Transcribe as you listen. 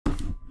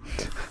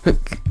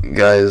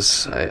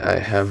Guys, I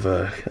have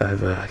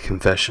a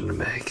confession to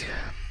make.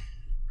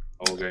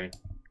 Okay.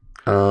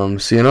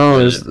 So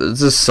there's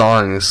this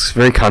song, this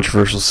very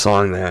controversial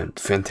song that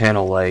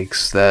Fantano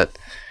likes that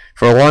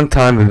for a long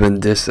time I've been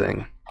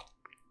dissing.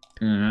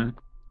 Mm-hmm.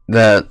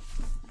 That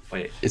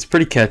Wait. it's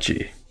pretty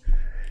catchy,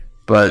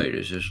 but Wait,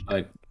 it's just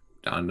like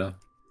Donda.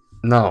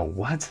 no,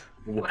 what?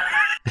 What?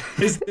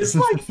 Is this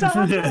like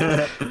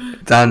Donda?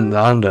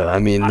 Donda. I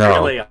mean, no. I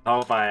really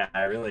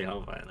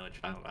hope I know what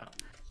you're talking about.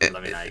 I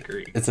mean, I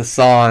agree. It's a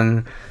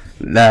song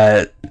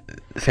that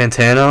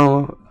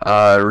Fantano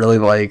really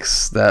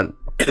likes. That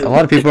a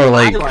lot of people are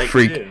like, I like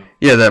freak. too.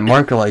 Yeah, that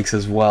Mark likes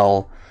as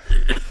well.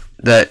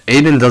 That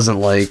Aiden doesn't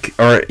like,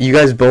 or you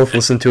guys both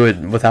listen to it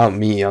without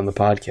me on the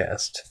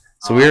podcast.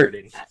 So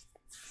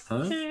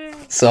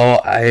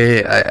So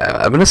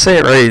I'm gonna say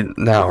it right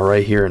now,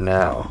 right here and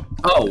now.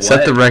 Oh,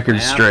 Set the record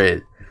Man.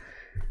 straight.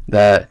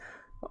 That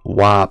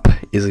WAP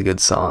is a good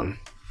song.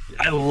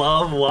 I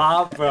love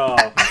WAP, bro.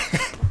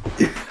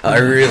 I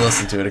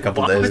re-listened to it a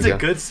couple WAP days is ago. a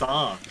good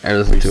song. I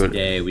listened to it.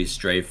 Today we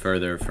stray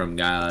further from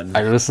God.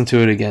 I listened to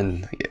it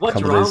again. A What's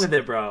couple wrong days. with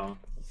it, bro?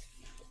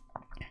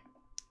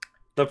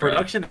 The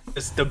production,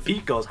 the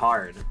beat goes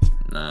hard.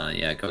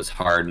 Yeah, it goes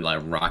hard,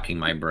 like rocking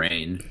my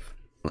brain.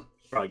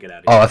 Bro, get out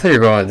of Oh, here. I thought you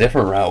were going a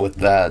different route with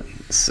that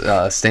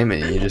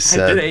statement you just I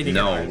did said. 80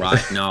 No, hard.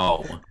 rock,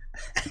 no.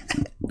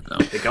 No.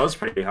 It goes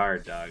pretty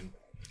hard, dog.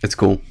 It's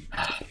cool.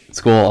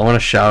 It's cool. I want to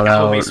shout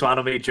out. Homie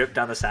Swan me drip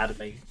down the side of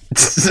me. I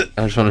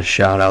just want to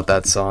shout out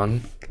that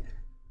song.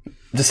 To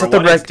For set the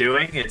what it's rec-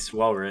 doing, it's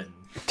well written.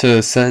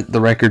 to set the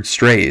record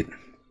straight.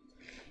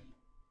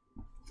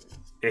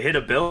 It hit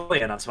 1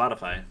 billion on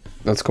Spotify.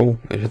 That's cool.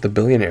 It hit the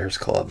Billionaires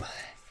Club.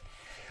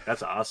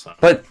 That's awesome.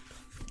 But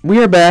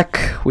we are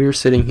back. We are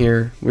sitting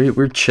here.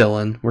 We're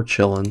chilling. We're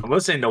chilling. I'm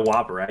listening to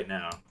WAP right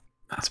now.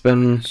 It's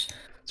been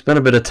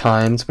a bit of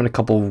time. It's been a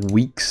couple of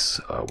weeks.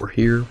 We're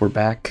here. We're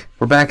back.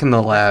 We're back in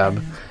the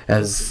lab,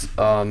 as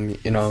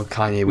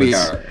Kanye was. We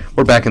are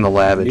We're back in the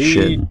lab and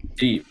shit. knee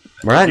deep.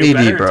 We're not You knee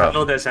better deep, bro.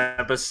 title this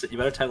episode. You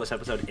better title this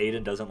episode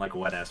 "Aiden doesn't like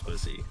wet ass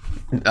pussy."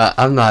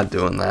 I'm not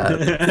doing that.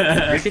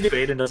 You can do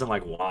 "Aiden doesn't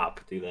like WAP."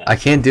 Do that. I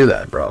can't do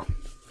that, bro.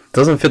 It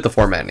doesn't fit the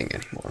formatting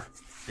anymore.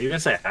 You can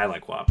say "I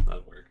like WAP."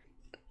 That'll work.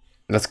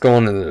 That's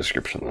going in the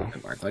description though.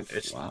 Mark like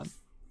It's- wow.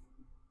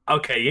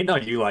 Okay, you know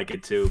you like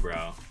it too,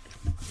 bro.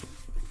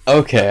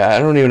 Okay, I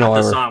don't even know Not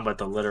why the we're. song, but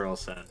the literal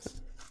sense.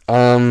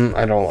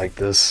 I don't like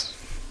this.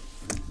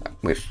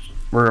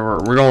 We're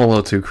going a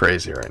little too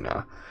crazy right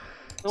now.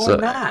 No, So-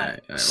 we're not.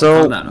 Alright,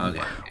 So- calm down.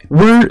 Okay.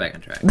 We're Back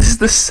on track. this is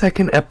the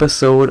second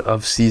episode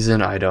of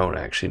season. I don't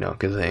actually know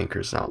because the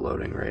anchor's not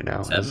loading right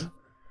now. 7?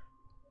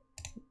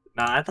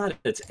 No, I thought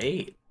it's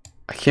 8.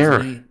 I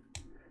can't.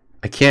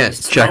 I can't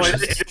check. Oh,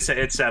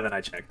 it's 7.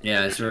 I checked.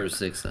 Yeah, it's sort of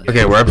 6 then.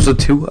 Okay, we're episode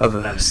 2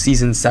 of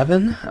season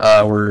 7.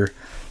 We're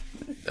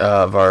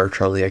of our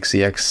Charlie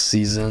XCX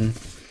season.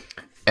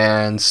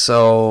 And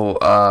so,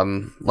 a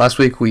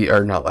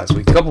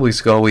couple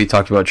weeks ago, we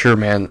talked about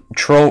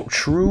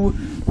True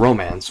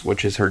Romance,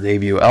 which is her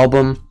debut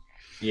album.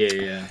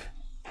 Yeah.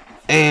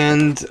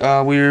 And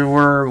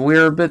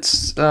we're a bit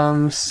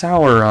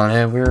sour on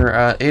it.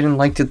 Aiden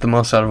liked it the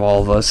most out of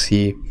all of us.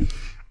 He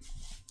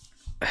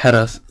had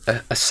a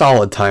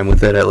solid time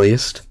with it, at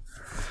least.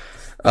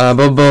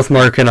 But both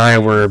Mark and I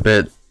were a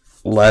bit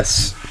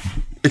less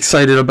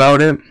excited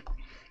about it.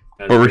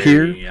 That's But we're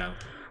here. Yeah.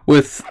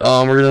 We're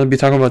gonna be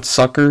talking about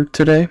Sucker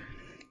today,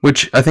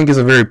 which I think is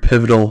a very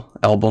pivotal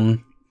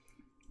album,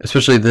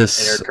 especially In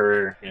this her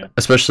career. Yeah.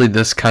 especially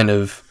this kind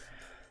of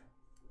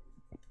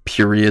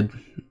period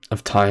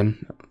of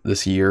time,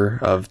 this year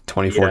of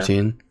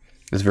 2014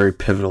 is a very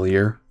pivotal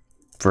year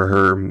for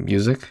her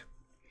music.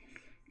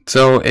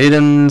 So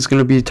Aiden's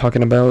gonna be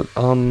talking about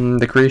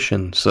the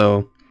creation.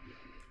 So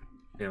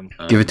Yeah.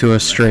 Give it to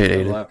us straight,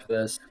 Aiden. Aiden. After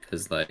this,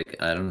 because like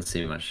I don't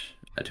see much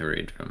to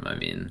read from. I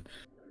mean,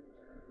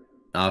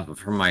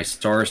 from my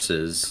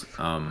sources,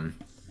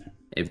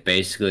 it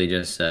basically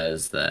just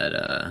says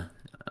that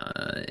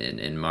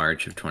in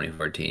March of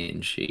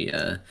 2014, she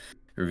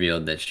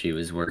revealed that she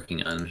was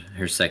working on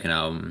her second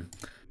album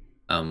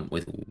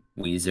with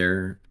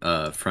Weezer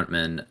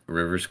frontman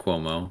Rivers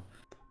Cuomo.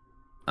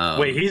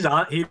 Wait,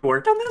 he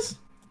worked on this?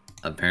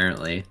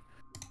 Apparently,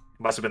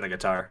 Must have been the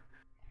guitar.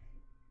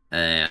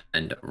 and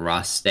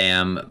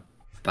Rostam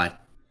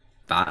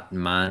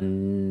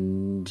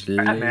Batman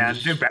Batman.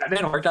 Dude,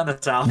 Batman worked on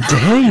this album.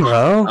 dang,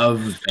 bro.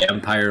 of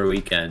Vampire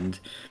Weekend.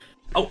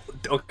 Oh,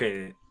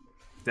 okay.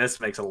 This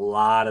makes a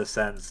lot of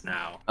sense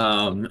now.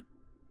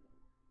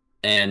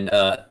 And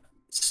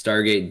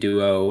Stargate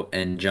Duo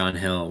and John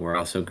Hill were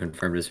also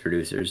confirmed as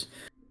producers.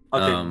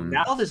 Okay, Um,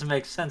 now this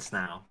makes sense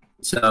now.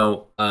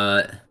 So,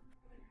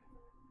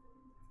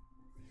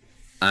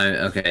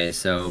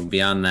 so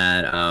beyond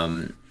that,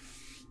 I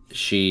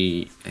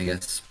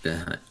guess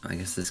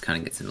this kind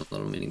of gets into a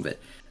little meaning, but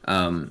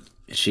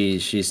she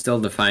still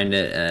defined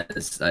it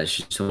as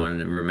she still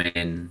wanted to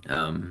remain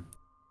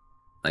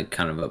like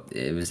kind of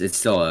it's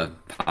still a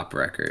pop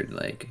record,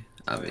 like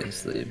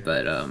obviously,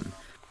 but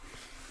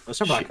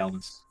Those are Black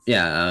Albums.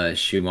 Yeah,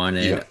 she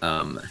wanted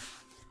Yeah.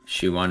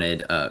 she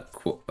wanted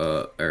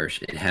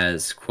it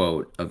has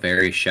quote a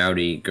very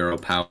shouty girl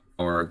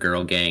power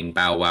girl gang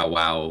bow wow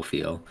wow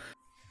feel.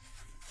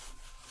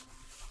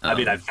 I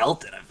mean, I Um,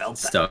 felt it. I felt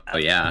so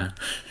that. yeah,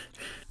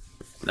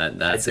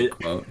 that's a did.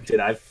 quote. Did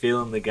I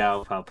feel in the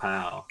gal pow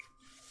pow,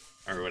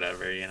 or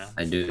whatever?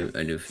 I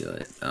do feel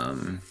it. Are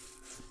we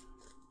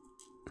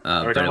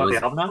But talking it about was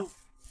the album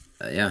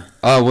now? yeah.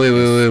 Oh, wait, wait,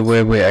 wait, It's-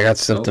 wait, wait. I got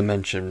stuff Oh. to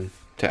mention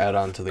to add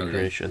on to the Okay.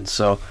 creation.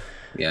 So,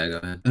 Yeah, go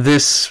ahead.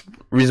 this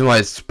reason why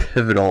it's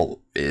pivotal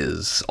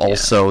is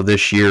also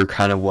this year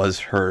kind of was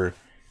her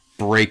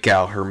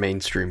breakout, her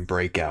mainstream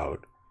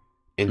breakout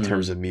in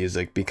terms of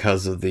music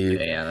because of the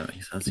Yeah, that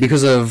makes sense.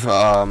 because of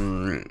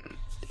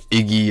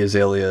Iggy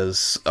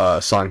Azalea's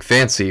song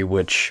 "Fancy,"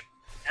 which,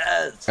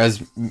 Yes.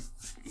 as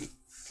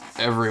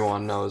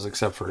everyone knows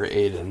except for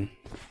Aiden.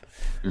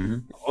 hmm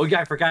Oh yeah,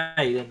 I forgot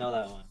you didn't know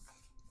that one.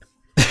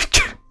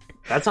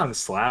 That song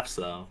slaps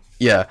though.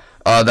 Yeah,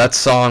 that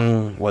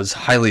song was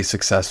highly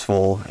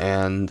successful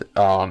and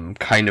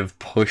kind of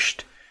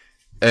pushed,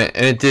 and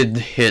it did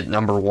hit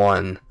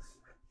 #1,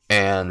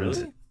 and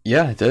Really?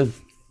 yeah, it did.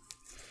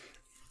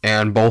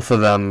 And both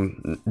of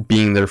them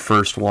being their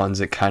first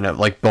ones, it kind of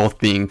like both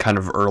being kind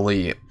of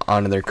early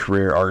on in their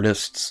career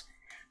artists,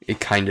 it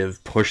kind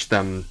of pushed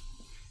them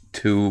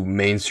to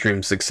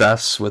mainstream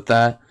success with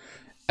that,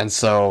 and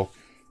so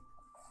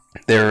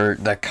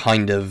that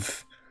kind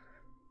of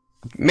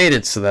made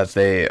it so that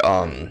they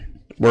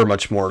were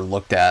much more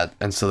looked at,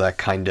 and so that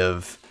kind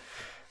of,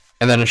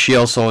 and then she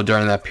also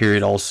during that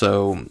period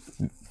also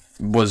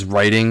was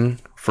writing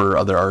for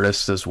other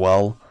artists as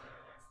well,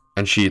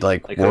 and she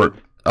Like wrote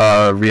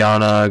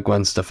Rihanna,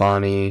 Gwen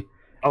Stefani,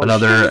 Oh,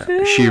 another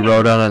shit. she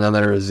wrote on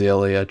another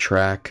Azalea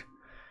track,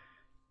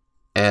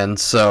 and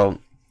so,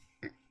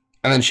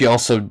 and then she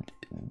also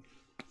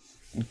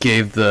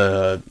gave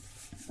the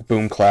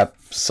Boom Clap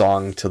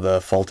song to the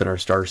Fault in Our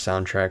Stars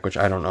soundtrack, which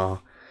I don't know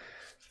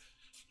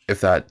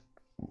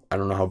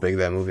how big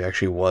that movie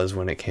actually was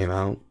when it came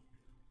out.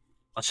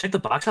 Let's check the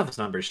box office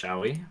numbers, shall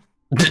we?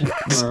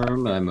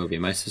 That movie.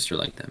 My sister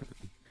liked that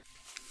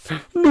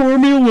movie.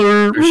 Normie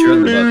alert. For sure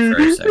the book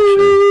first,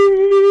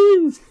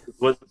 actually.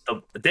 What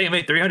the day it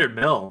made 300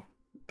 mil.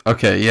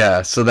 Okay,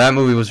 yeah. So that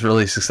movie was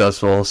really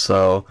successful.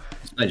 So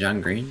It's by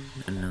John Green.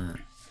 And,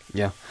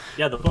 Yeah,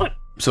 the book.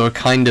 so it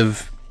kind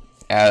of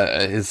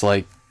is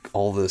like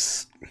all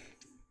this.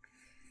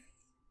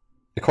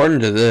 According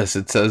to this,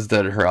 it says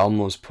that her album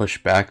was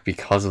pushed back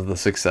because of the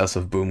success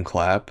of Boom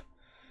Clap,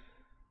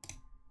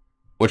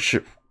 which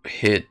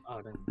hit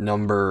Oh, damn.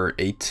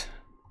 #8.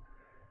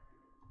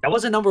 That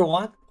wasn't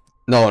 #1.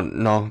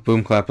 No,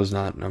 Boom Clap was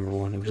not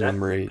 #1. It was That-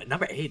 #8.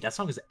 #8. That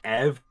song is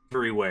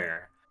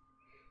everywhere.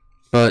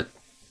 But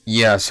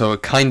yeah, so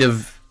it kind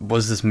of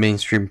was this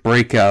mainstream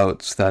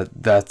breakout. So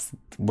that's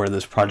where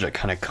this project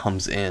kind of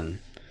comes in.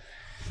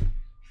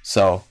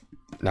 So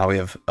now we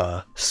have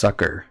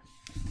Sucker.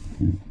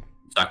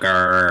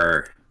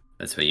 Sucker.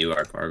 That's what you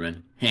are,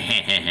 Corbin.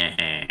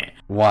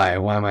 Why?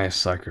 Why am I a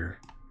sucker?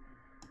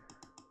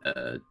 I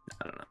don't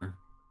know.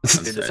 Dude,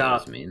 Sorry, this, that al-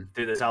 was mean.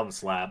 dude, this album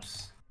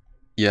slaps.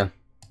 Yeah,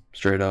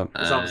 straight up.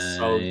 This sounds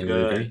so I would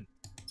good. agree.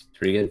 It's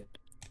pretty good.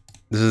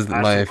 This is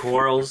Has my. some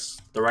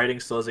quarrels. The writing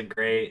still isn't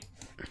great.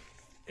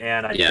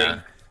 And I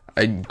Yeah.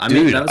 think I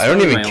mean, Dude, that was I don't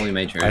probably even. my only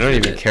major I don't issue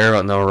even with it. care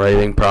about no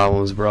writing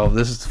problems, bro.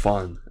 This is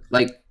fun.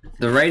 Like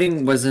the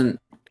writing wasn't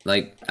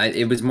like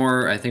it was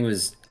more. I think it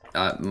was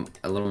a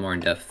little more in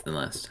depth than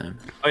last time.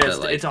 Oh, yeah, But,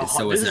 like, it's a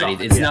so this it's is not.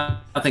 a- It's yeah.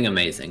 nothing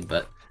amazing,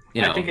 but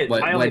you I know think it-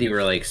 what? my What only- do you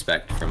really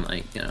expect from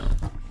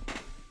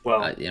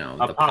well,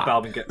 the a pop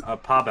album. A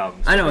pop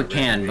album. I know it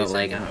can, but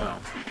like I don't know.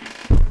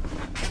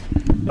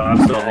 No, I'm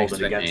I'm still not holding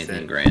expecting against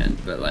anything it. grand,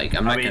 but like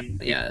I'm I not mean,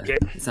 gonna. Yeah, it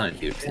can- it's not a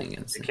huge thing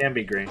against It it. can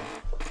be green.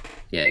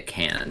 Yeah, it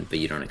can, but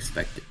you don't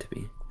expect it to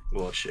be.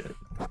 Well, shit.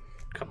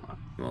 Come on.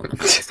 Well,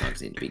 no,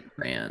 songs need to be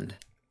grand.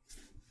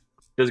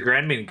 Does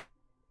grand mean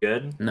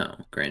good? No,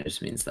 grand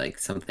just means like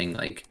something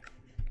like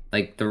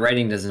the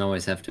writing doesn't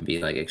always have to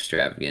be like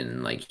extravagant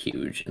and like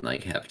huge and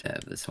like have to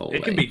have this whole.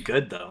 It can be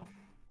good though.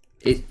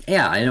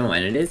 Yeah, I know,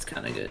 and it is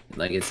kind of good.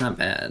 Like it's not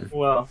bad.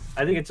 Well,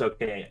 I think it's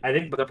okay. I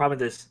think, but the problem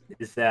with this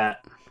is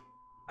that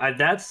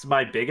that's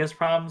my biggest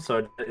problem.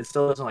 So it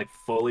still doesn't like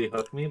fully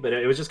hook me, but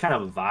it was just kind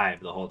of a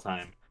vibe the whole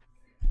time.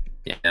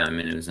 Yeah, I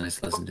mean it was nice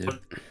to listen to.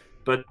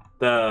 But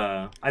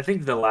I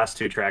think the last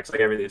two tracks, like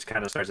everything, it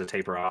kind of starts to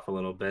taper off a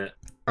little bit.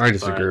 I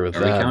disagree with Are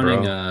we that,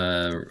 counting?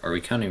 bro. Are we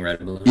counting Red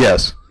Balloon?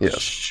 Yes. Yes.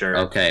 Sure.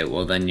 Okay,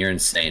 well then you're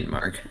insane,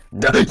 Mark.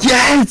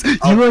 Yes. You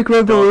Oh, like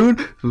Red no.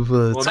 Balloon?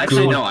 Let's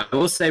Actually, go. no. I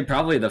will say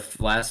probably the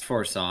last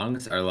four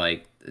songs are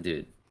like,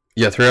 dude.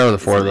 Yeah, 3 out of the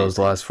 4 of It's those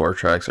last 4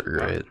 tracks are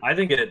great. I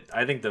think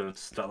the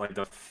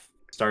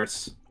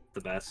starts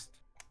the best.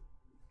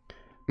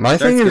 My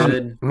Starts thing is,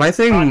 good. my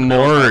thing Hot Milk,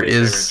 more my favorite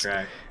is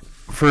track.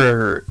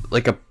 for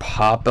like a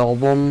pop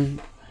album.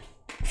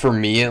 For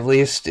me, at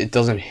least, it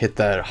doesn't hit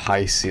that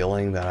high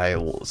ceiling that I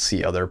will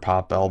see other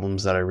pop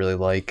albums that I really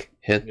like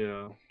hit.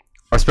 Yeah.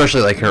 Especially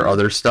like her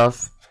other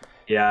stuff.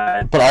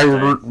 Yeah.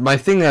 But my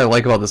thing that I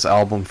like about this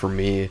album for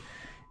me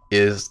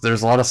is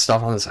there's a lot of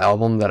stuff on this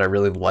album that I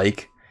really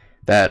like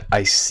that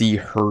I see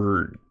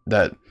her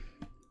that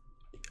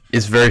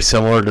is very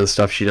similar to the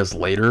stuff she does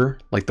later,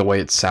 like the way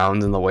it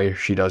sounds and the way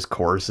she does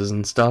choruses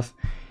and stuff.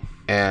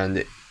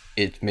 And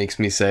it makes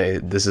me say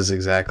this is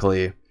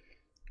exactly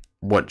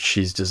what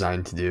she's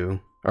designed to do,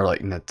 or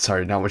like,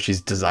 not what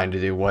she's designed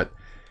to do, what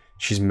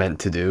she's meant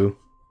to do.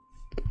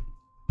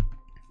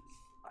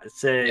 I'd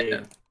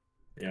say,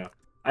 yeah,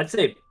 I'd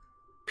say,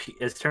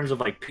 in terms of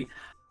like,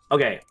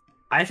 okay,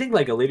 I think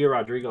like Olivia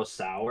Rodrigo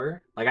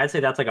Sour, like I'd say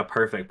that's like a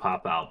perfect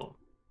pop album.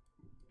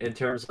 In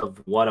terms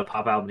of what a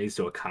pop album needs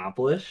to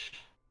accomplish,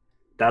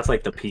 that's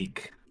like the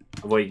peak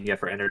of what you can get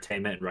for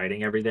entertainment and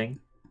writing everything.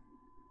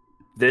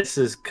 This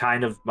is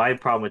kind of my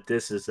problem with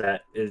this is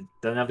that it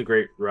doesn't have the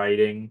great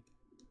writing,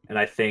 and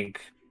I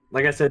think,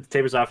 like I said,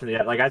 tapers off in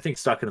the like I think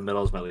 "Stuck in the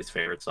Middle" is my least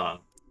favorite song.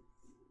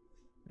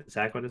 Is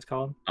that what it's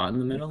called? Caught in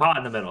the Middle? Caught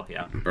in the Middle,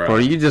 yeah. Bro,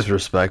 you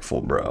disrespectful,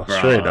 bro.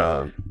 Straight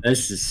up.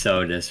 This is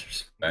so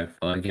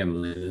disrespectful. I can't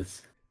believe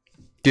this.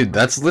 Dude,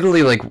 that's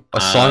literally like a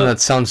song that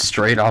sounds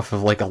straight off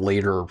of like a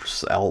later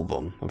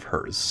album of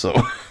hers. So,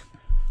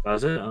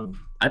 Was it?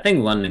 I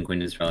think London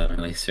Queen is probably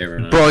my least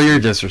favorite. bro, you're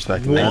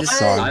disrespecting that What?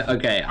 song. I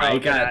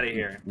Get out of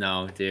here.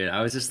 No, dude.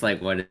 I was just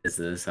like, what is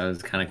this? I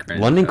was kind of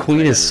cringe. London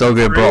Queen is so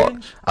good, bro.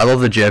 I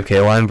love the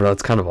JFK line, bro.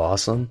 It's kind of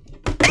awesome.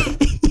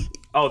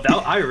 Oh,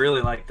 I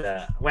really like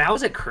that. Wait, how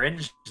was it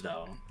cringe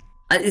though?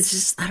 It's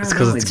just, I don't It's know.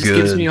 'cause It it's just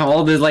gives good. me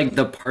all the like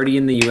the Party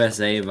in the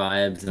USA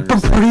vibes. And I'm The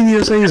just like, Party in the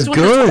USA is That's what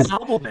good. this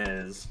album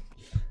is.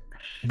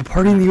 The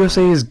Party in the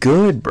USA is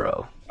good,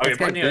 bro. Okay, It's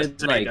got Party in the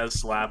good, USA like- does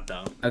slap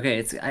though.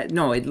 okay,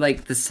 no, it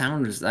like the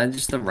sound was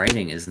just the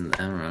writing isn't.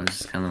 I don't know. It's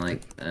just kind of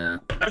like,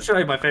 That's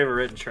really my favorite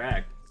written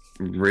track.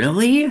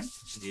 really?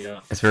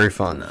 Yeah. It's very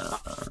fun.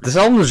 This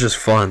album is just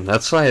fun.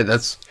 That's why.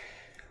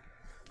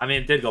 I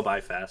mean, it did go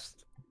by fast.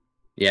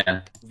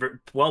 Yeah,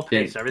 Well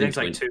paced. Did- Everything's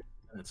did like win. 2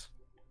 minutes.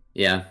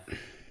 yeah.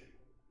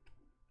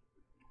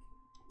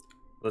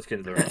 Let's get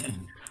into the rest.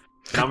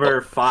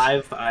 Number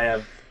 5, I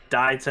have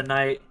Die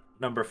Tonight.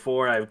 Number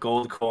 4, I have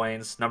Gold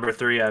Coins. Number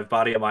 3, I have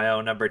Body of My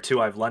Own. Number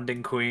 2, I have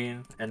London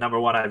Queen. And number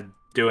 1, I'm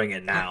Doing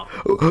It Now.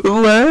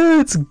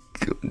 Let's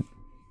go.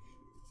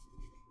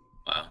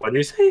 What do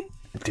you say?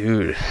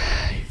 Dude,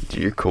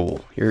 you're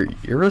cool. Your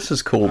list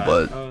is cool,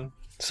 but Uh,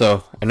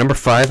 so at number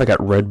 5, I got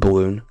Red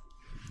Balloon.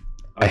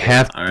 I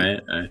have All right.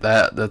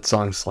 that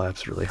song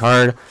slaps really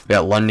hard. We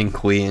got London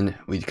Queen.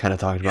 We kind of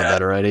talked about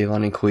that already.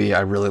 London Queen. I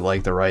really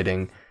like the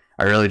writing.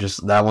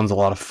 That one's a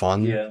lot of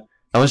fun. yeah.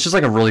 That was just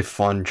like a really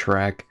fun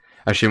track.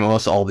 Actually,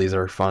 most all these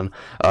are fun.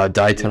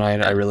 Die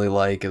Tonight, I really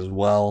like as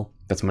well.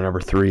 That's my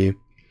number 3.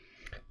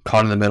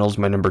 Caught in the Middle is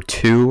my number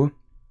 2.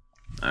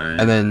 All right.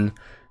 And then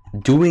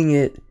Doing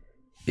It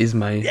is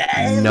my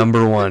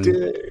number 1.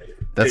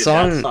 That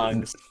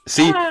song.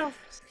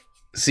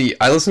 See,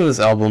 I listened to this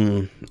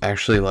album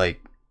actually like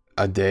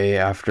a day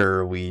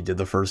after we did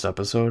the first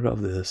episode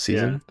of the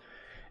season.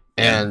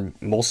 And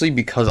mostly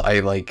because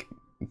I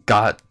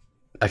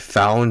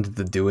found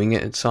the Doing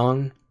It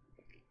song.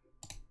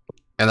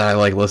 And then I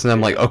like listened,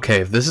 I'm like, okay,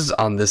 if this is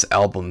on this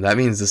album, that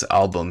means this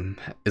album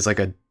is like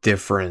a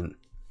different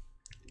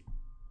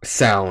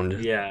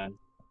sound Yeah.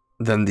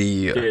 than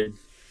the Dude.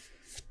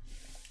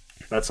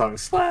 That song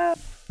slap.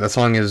 that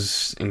song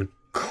is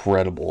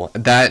incredible.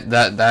 That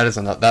is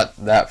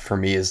that for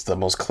me is the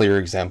most clear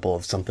example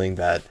of something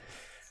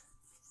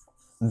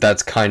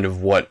that's kind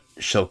of what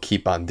she'll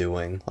keep on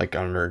doing, like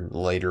on her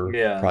later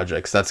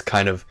projects. That's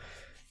kind of,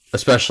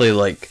 especially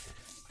like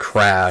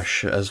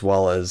Crash, as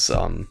well as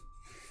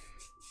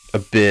a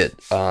bit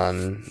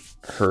on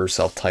her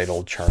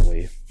self-titled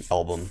Charlie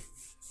album.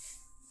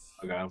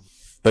 Okay.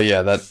 But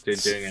yeah, that's Dude,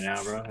 Doing It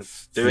Now, bro.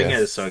 Doing It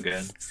is so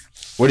good.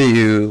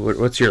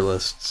 what's your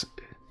list?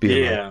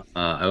 Yeah.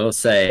 I will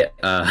say,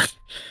 I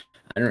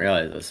didn't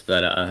realize this,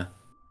 but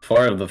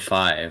 4 of the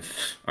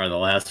 5 are the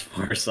last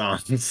 4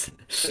 songs.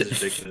 It's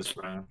ridiculous,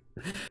 bro.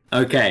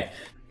 Okay.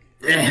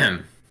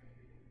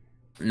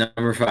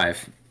 Number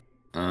 5.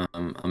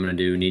 I'm gonna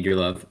do Need Your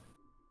Love.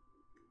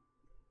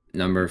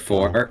 Number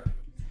 4.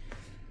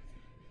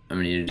 I'm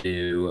gonna need to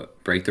do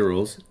Break the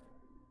Rules.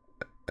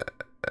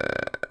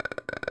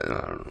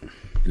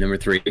 Number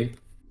 3.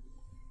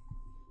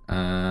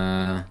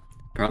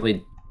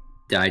 Probably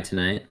Die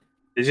Tonight.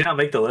 Did you not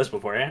make the list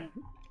beforehand?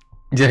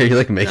 Yeah, you're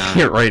like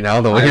making it right now.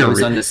 The way I you're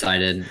was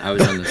undecided.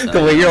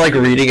 the way you're like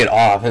reading it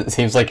off, it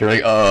seems like you're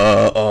like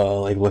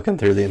like looking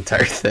through the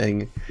entire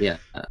thing. Yeah,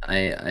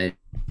 I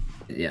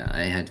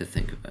had to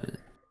think about it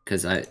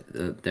because I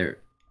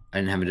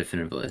didn't have a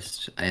definitive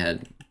list. I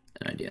had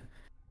an idea.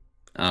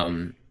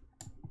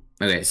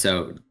 Okay,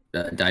 so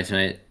Die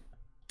Tonight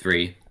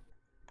 3,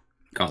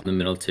 Caught in the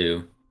Middle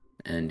 2,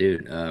 and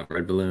dude,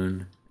 Red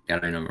Balloon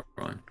got my number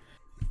 1.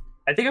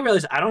 I think I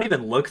realized I don't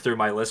even look through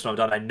my list when I'm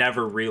done. I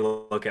never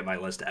re-look at my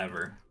list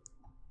ever.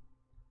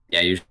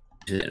 Yeah, you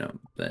don't,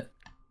 but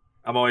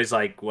I'm always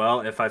like, well,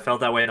 if I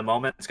felt that way in the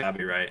moment, it's gotta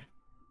be right.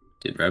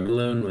 dude, Red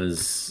Balloon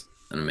was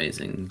an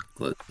amazing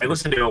glitch. I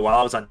listened to it while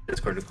I was on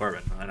Discord with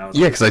Corbin, and I was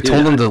Yeah, like, because I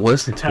told him to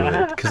listen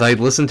to it. Because I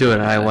listened to it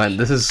and I went,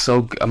 "This is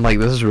so." I'm like,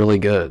 "This is really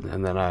good,"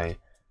 and then I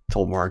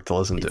told Mark to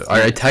listen to it.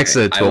 I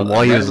texted it to him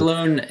while he Red was.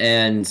 Balloon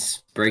and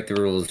Break the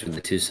Rules were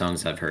the two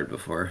songs I've heard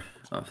before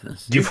off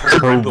this. You've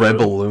heard Red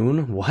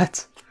Balloon?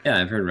 What? Yeah,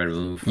 I've heard Red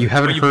Balloon before. You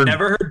haven't But you've heard?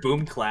 never heard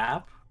Boom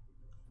Clap?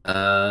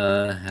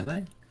 Have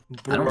I?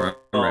 I don't remember.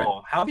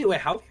 Oh,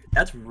 how?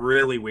 That's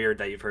really weird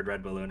that you've heard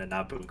Red Balloon and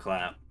not Boom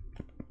Clap.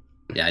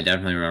 Yeah, I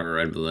definitely remember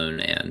Red Balloon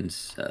and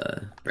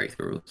Break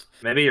the Rules.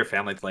 Maybe your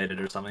family played it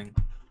or something.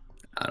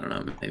 I don't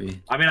know,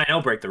 maybe. I mean, I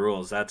know Break the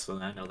Rules. I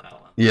know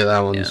that one. Yeah, that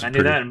one's. Yeah. I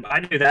knew that. I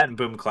knew that in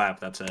Boom Clap.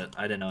 That's it.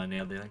 I didn't know any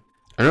other thing.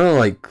 I know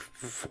like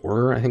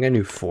 4. I think I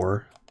knew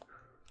 4.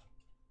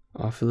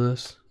 Off of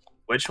this,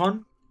 Which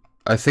one?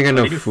 I think I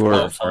know you knew 4.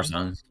 four? 4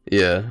 songs.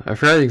 Yeah, I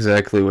forgot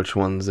exactly which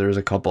ones. There's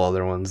a couple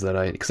other ones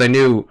that because I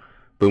knew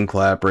Boom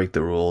Clap, Break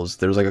the Rules.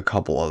 There's like a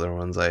couple other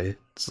ones.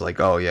 It's like,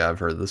 oh yeah, I've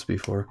heard this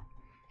before.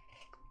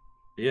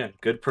 Yeah,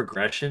 good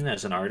progression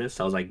as an artist.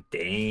 I was like,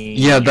 dang.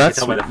 Yeah, I could that's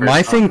tell by the first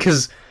my song. thing.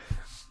 Because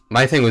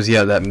my thing was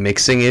that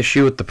mixing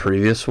issue with the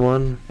previous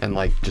one, and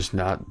like just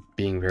not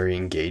being very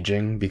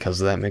engaging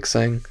because of that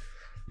mixing.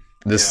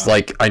 This Yeah.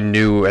 like I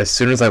knew as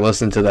soon as I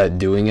listened to that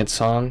Doing It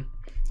song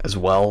as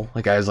well.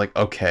 Like I was like,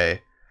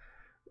 okay,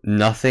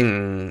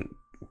 nothing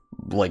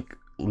like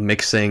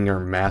mixing or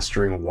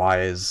mastering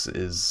wise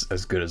is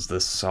as good as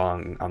this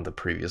song on the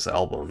previous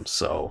album.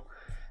 So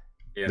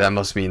Yeah. that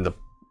must mean the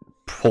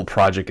whole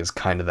project is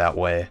kind of that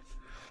way.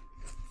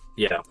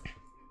 Yeah.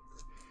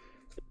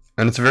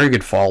 And it's a very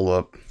good follow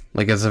up.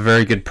 Like it's a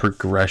very good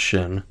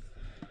progression.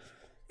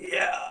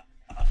 Yeah.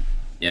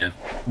 Yeah.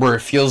 Where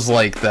it feels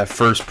like that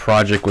first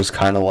project was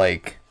kind of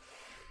like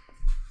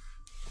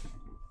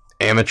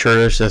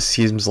amateurish. It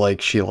seems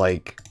like she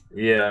like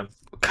Yeah.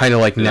 kind of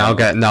like now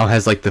Yeah. now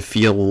has like the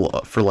feel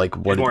for like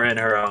what More in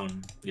her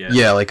own. Yeah.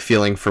 yeah, like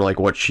feeling for like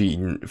what she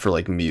for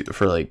like mute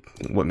for like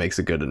what makes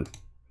a good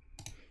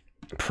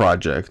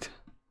project.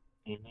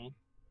 Mm-hmm.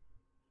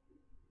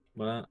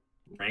 What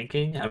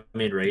ranking? I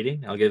mean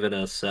rating. I'll give it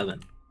a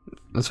 7.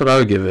 That's what I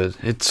would give it.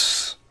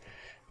 It's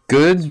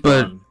good,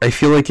 but fun. I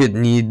feel like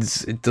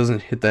it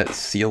doesn't hit that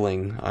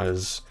ceiling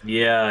as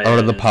Yeah. a lot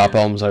of the yeah, pop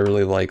yeah. albums I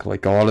really like a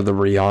lot of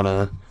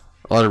Rihanna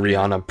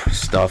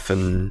stuff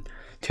and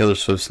Taylor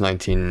Swift's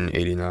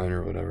 1989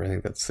 or whatever. I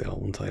think that's the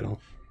album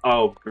title.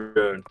 Oh,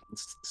 good.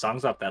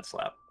 Songs off that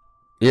slap.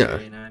 Yeah.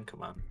 89,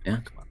 come on. Yeah.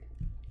 Come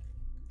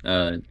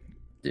on.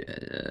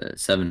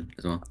 7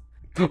 as well.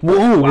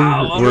 Whoa!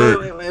 Wow.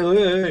 We're-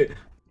 Wait.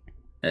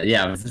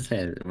 Yeah, I was gonna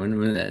say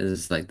when that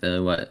is like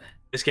the what?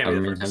 This can't How be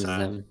the many first times is time.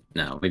 7?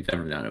 No, we've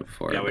never done it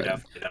before. Yeah, we've but-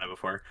 definitely done it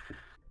before.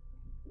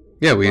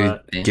 Yeah, we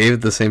But- gave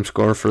it the same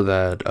score for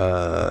that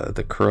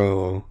The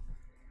Crow.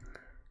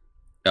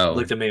 Oh,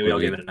 Looked at me, we all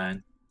gave it a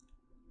 9.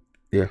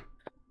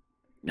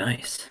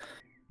 Nice.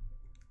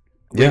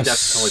 We've Yes.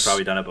 definitely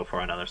probably done it before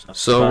on other stuff.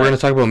 So But- we're gonna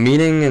talk about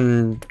meaning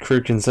and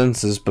crew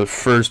consensus, but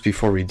first,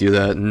 before we do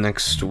that,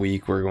 next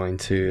week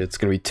it's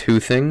gonna be 2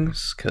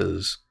 things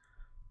because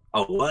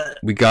Oh, what?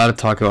 we gotta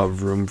talk about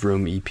Vroom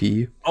Vroom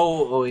EP.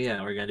 Oh,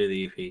 yeah, we're gonna do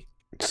the EP.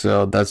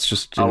 So that's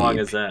just How an long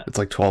EP. is that? It's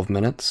like 12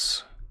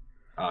 minutes.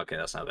 Oh, okay,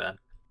 that's not bad.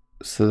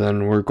 So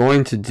then we're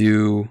going to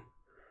do.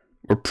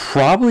 I'm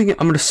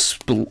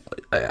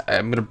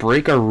gonna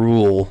break our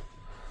rule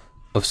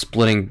of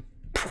splitting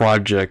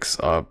projects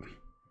up.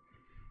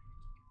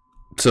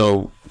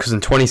 So, because in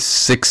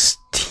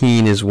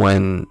 2016 is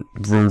when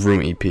Vroom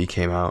Vroom EP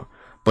came out,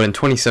 but in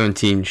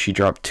 2017 she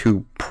dropped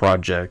 2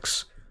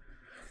 projects.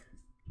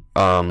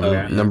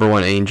 Okay. Number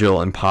One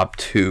Angel and Pop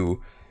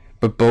 2,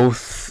 but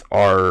both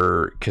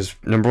are because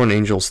Number One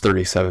Angel is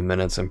 37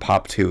 minutes and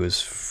Pop 2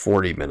 is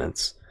 40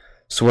 minutes.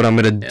 So what I'm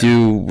gonna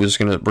do we're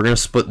gonna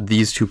split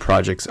these 2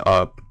 projects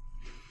up.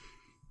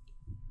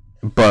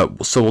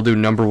 But so we'll do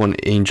Number One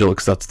Angel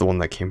because that's the one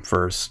that came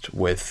first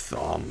with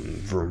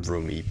Vroom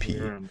Vroom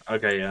EP.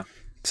 Okay, yeah.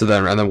 So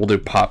then we'll do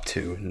Pop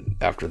 2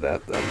 after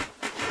that then.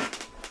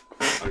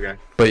 Okay.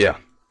 But yeah,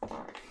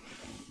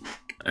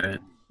 Alright.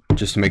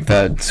 just to make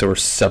that so we're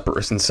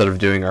separate instead of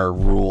doing our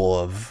rule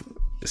of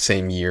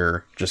same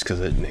year, just because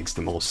it makes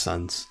the most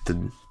sense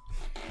to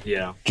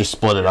Yeah. just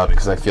split it up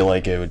because I feel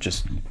like it would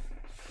just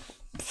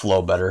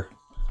flow better.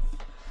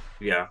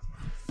 Yeah.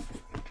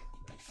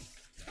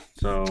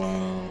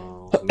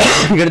 So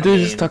We gotta do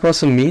is just talk about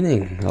some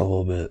meaning a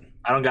little bit.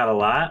 I don't got a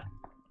lot.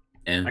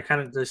 Yeah. I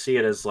kind of just see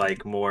it as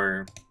like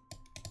more.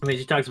 I mean,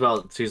 she talks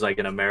about she's like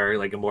in America,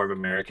 like a more of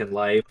American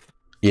life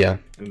Yeah,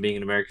 and being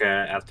in America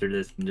after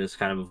this, and just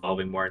kind of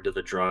evolving more into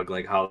the drug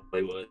like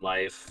Hollywood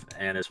life,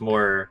 and it's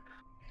more.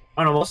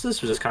 I don't know. Most of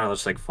this was just kind of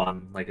just like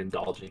fun, like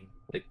indulging.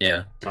 Like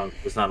Yeah.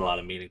 there's not a lot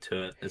of meaning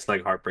to it. It's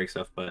like heartbreak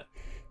stuff, but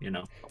you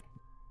know,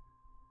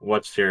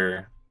 what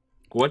do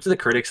the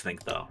critics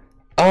think though?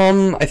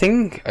 I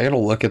think I gotta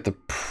look at the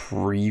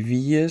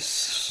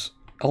previous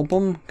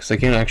album because I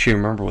can't actually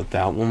remember what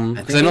that one.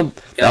 Because I know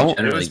that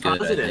one. It was Generally good, I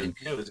positive. think.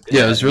 It was good.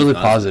 Yeah, it was really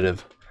positive.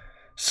 positive.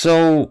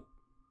 So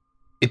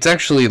it's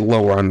actually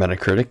lower on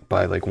Metacritic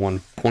by like 1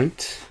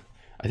 point.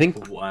 I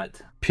think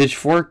What?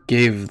 Pitchfork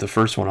gave the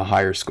first one a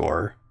higher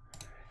score.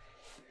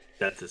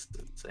 That's just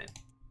insane.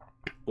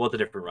 Well, it's a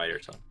different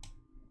writer, so.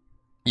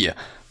 Yeah.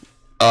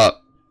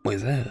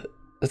 Wait,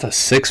 that's a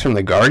 6 from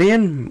The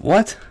Guardian?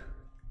 What?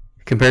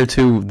 Compared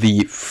to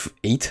the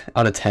 8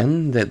 out of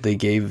 10 that they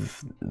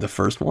gave the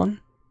first one?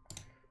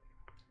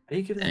 How do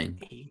you give that an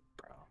 8,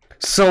 bro?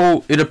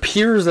 So, it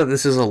appears that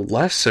this is a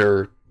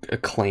lesser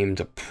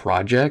acclaimed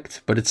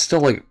project, but it's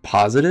still, like,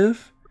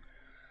 positive.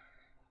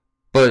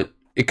 But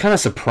it kind of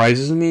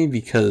surprises me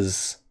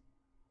because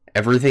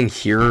everything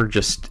here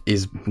just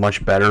is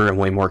much better and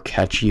way more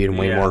catchy and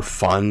way more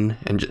fun.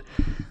 And, just,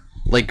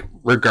 like,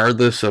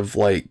 regardless of,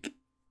 like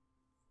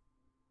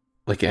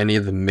any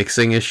of the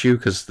mixing issue,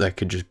 because that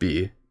could just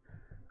be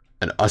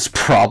an us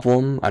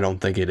problem. I don't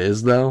think it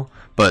is, though.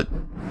 But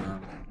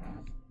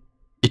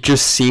it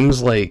just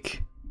seems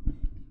like,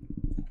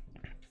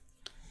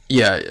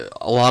 yeah,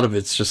 a lot of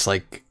it's just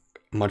like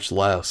much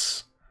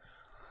less.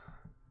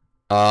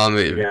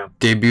 It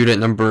debuted at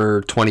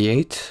number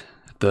 28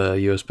 at the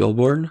US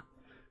Billboard.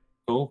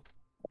 Cool.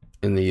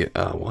 In the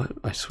what?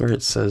 I swear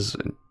it says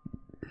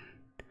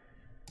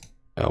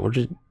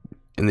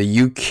in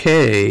the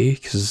UK,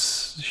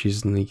 because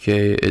she's in the UK,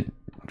 it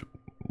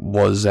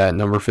was at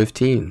number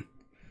 15.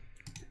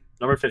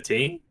 Number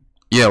 15?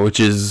 Yeah, which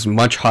is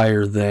much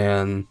higher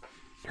than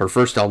her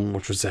first album,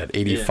 which was at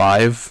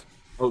 85.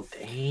 Yeah. Oh,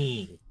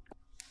 dang.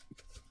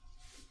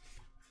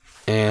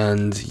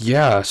 And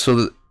yeah,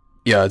 so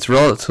it's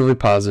relatively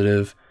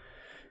positive.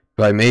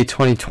 By May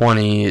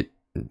 2020,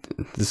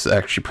 this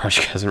actually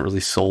project hasn't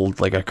really sold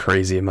like a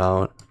crazy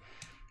amount.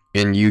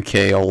 In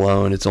UK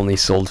alone, it's only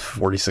sold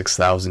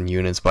 46,000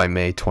 units by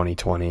May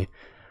 2020.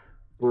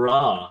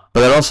 Bruh. But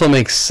that also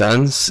makes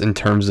sense in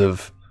terms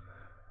of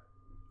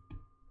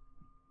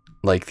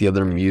like the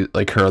other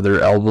like her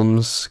other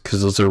albums,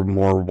 because those are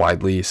more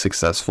widely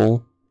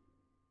successful.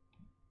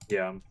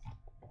 Yeah.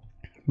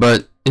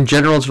 But in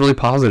general, it's really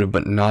positive,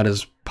 but not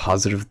as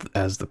positive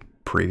as the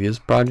previous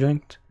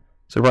project.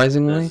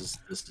 Surprisingly,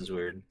 this is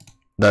weird.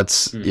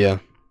 That's yeah.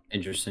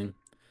 Interesting.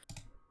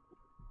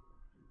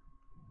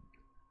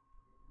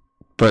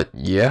 But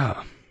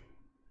yeah.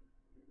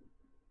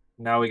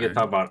 Now we can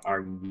talk about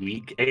our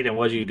week. Aiden,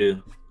 what'd you do?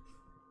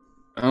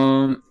 Did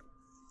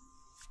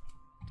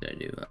I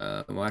do?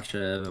 Watch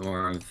a bit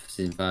more of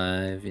season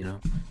 5. You know,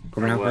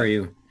 Corbin, how far are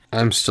you?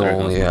 I'm still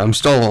only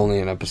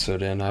an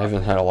episode in. I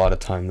haven't had a lot of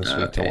time this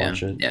week to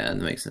watch it. Yeah, that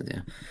makes sense.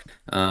 Yeah.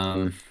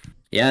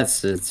 Yeah,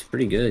 it's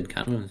pretty good.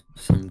 Kind of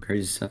some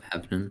crazy stuff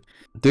happening.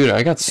 Dude,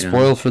 I got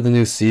spoiled for the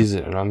new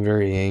season, and I'm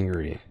very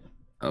angry.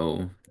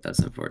 Oh, that's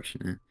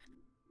unfortunate.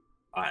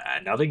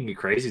 Nothing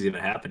crazy's even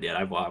happened yet.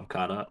 I'm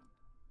caught up.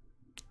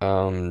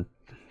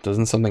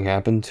 Doesn't something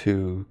happen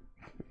to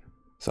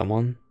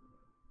someone?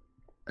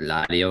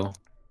 Ladio?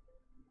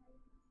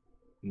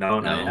 No,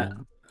 not yet.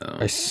 Oh.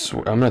 I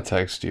swear, I'm gonna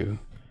text you.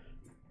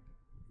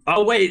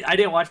 Oh wait, I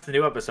didn't watch the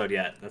new episode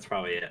yet. That's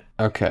probably it.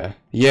 Okay,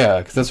 yeah,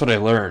 because that's what I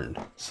learned.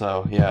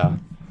 So yeah.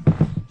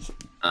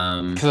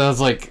 Because I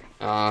was like,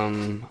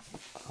 I'm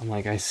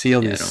like, I see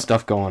all this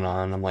stuff going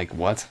on. I'm like,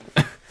 what?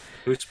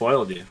 Who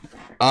spoiled you?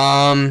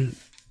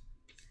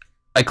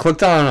 I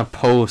clicked on a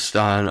post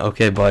on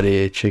Okay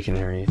Buddy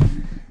Chickenery,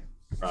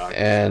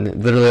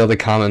 and literally all the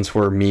comments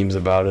were memes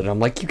about it. I'm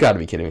like, you gotta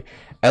be kidding me.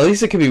 At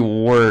least it could be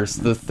worse.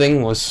 The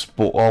thing was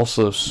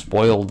also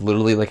spoiled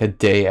literally like a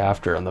day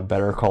after on the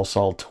Better Call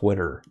Saul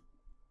Twitter.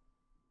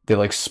 They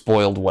like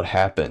spoiled what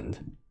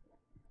happened.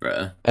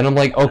 Bruh. And I'm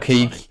like,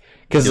 okay,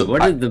 because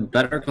what did the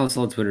Better Call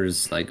Saul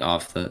Twitter's like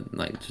off the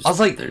like? Just, I was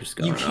like,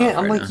 you can't.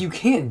 I'm like, you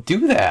can't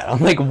do that.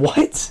 I'm like,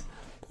 what?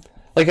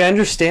 Like, I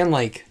understand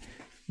like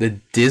the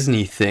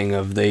Disney thing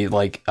of they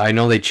like. I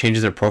know they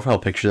changed their profile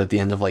pictures at the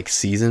end of like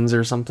seasons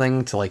or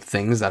something to like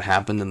things that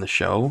happened in the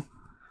show.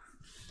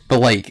 But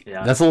like,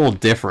 that's a little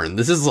different.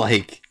 This is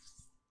like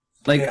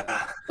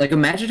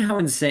imagine how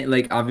insane.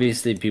 Like,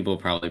 obviously, people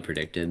probably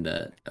predicted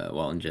that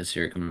Walt and Jesse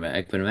are coming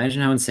back, but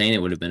imagine how insane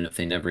it would have been if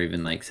they never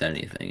even like said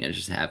anything. It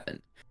just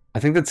happened. I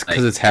think that's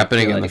because it's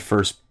happening in the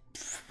first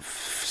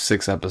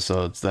 6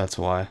 episodes. That's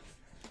why.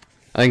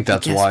 I think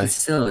that's why. But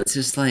still, it's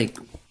just like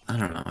I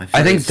don't know.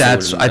 I think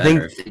that's why.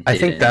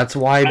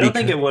 I don't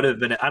think it would have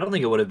been. I don't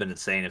think it would have been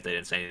insane if they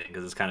didn't say anything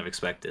because it's kind of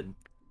expected.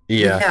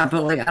 Yeah,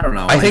 but like I don't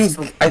know. I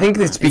think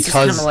it's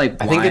because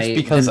like, I think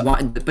it's because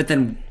but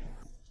then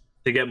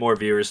to get more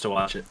viewers to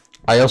watch it.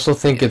 I also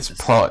think I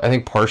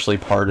think partially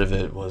part of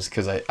it was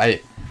because I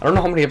don't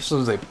know how many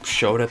episodes they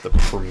showed at the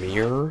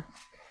premiere,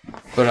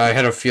 but I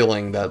had a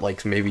feeling that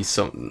like maybe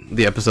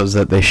the episodes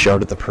that they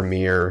showed at the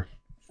premiere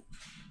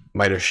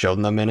might have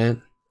shown them in it.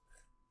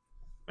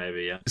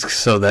 Maybe, yeah.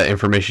 So that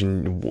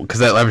information, because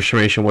that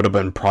information would have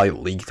been probably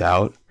leaked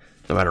out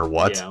no matter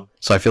what. Yeah.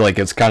 So I feel like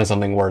it's kind of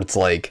something where it's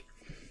like,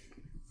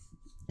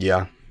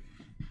 yeah.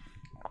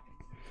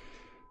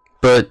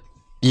 But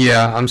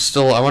yeah, I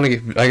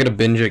gotta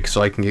binge it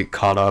so I can get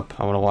caught up.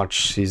 I want to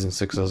watch season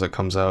 6 as it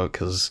comes out,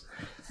 because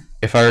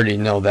if I already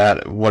know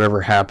that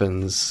whatever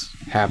happens,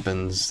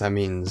 that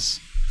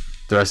means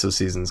the rest of the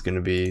season's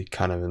gonna be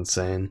kind of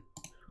insane.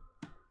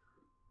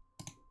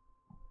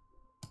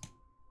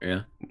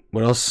 Yeah.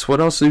 What else? What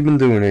else have you been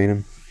doing,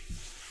 Aiden?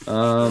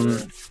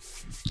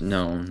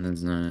 No,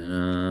 that's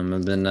not.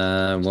 I've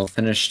been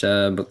finished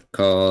a book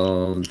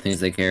called Things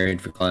They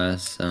Carried for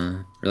Class.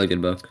 Really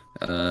good book.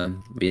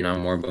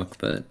 Vietnam War book,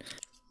 but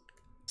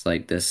it's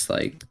like this.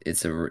 Like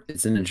it's an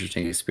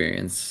interesting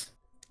experience.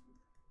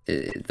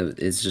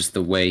 It's just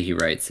the way he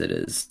writes it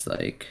is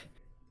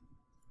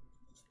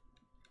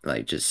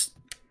just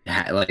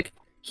like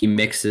he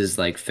mixes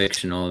like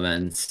fictional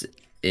events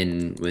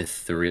in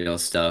with the real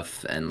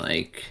stuff, and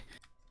like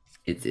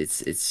it's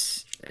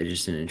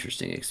just an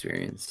interesting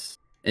experience.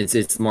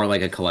 It's more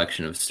like a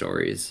collection of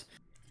stories,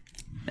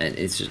 and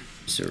it's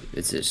just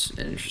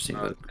an interesting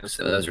book.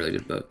 So that was a really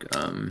good book.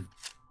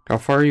 How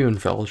far are you in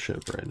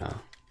Fellowship right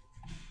now?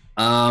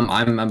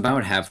 I'm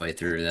about halfway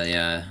through that.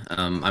 Yeah.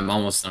 I'm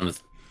almost done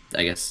with,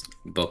 I guess,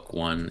 book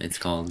 1. It's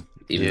called,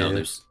 even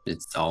though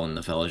it's all in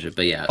the Fellowship.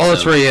 But yeah. Oh,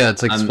 that's right. Yeah,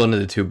 it's like split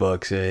into 2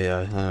 books.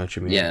 Yeah. I know what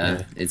you mean.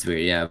 Yeah, it's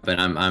weird. Yeah, but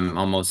I'm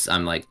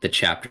like the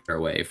chapter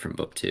away from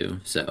book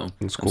 2, so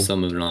That's cool. I'm still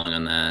moving along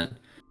on that.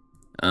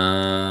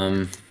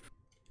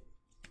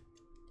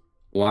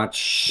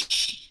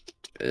 Watch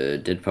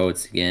Dead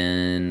Poets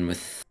again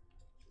with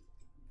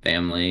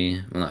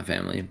family. Well, not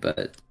family,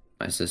 but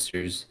my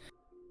sisters.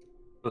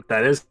 But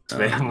that is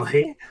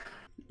family.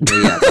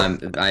 Well, yeah,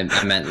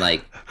 I meant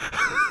like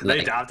They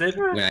adopted?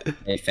 when I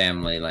say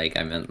family, like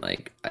I meant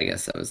like I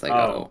guess I was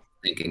like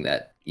thinking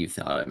that you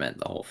thought I meant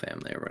the whole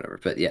family or whatever.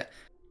 But yeah,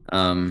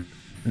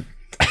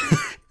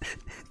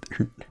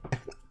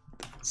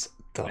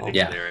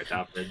 Yeah, they were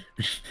adopted.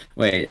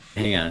 Wait,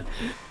 hang on.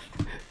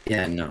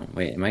 Yeah, no,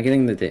 wait. Am I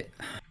getting the date?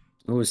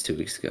 What was 2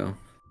 weeks ago?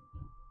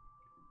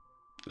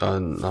 I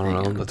don't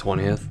know. The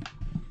 20th.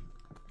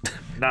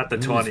 Not the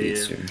When was 20th.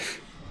 Easter?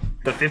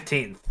 The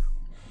 15th.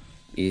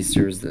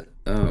 Easter was the.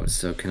 Oh,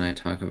 so can I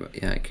talk about?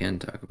 Yeah, I can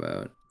talk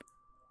about.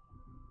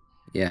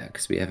 Yeah,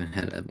 because we haven't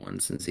had one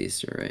since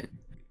Easter, right?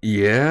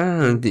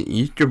 Yeah, the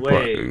Easter Wait,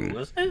 party.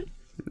 was it?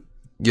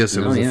 Yes,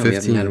 it was the 15th. We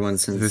haven't had one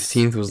since. The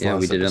 15th was yeah,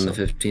 last we did episode.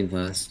 it on the 15th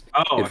last.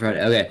 Oh, Good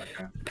Friday. Okay.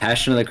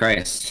 Passion of the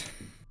Christ.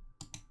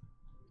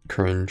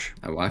 Cringe.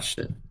 I watched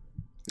it.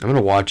 I'm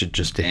gonna watch it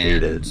just to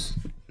hate it.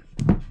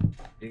 You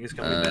think it's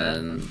gonna be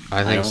bad?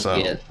 I think don't so.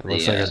 get It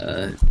looks like it's.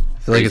 the, I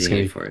feel like it's crazy gonna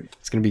hate be. for it.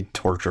 It's gonna be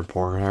torture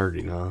porn. I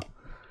already know.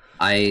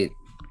 I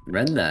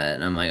read that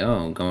and I'm like,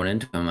 oh, going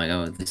into it, I'm like,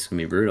 oh, this is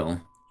gonna be brutal.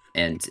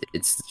 And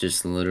it's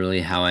just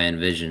literally how I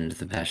envisioned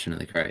the Passion of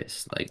the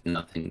Christ. Like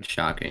nothing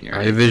shocking or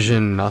I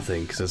envision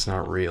nothing because it's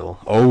not real.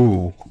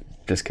 Oh,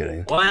 just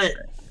kidding. What?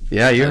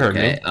 Yeah, you heard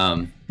me.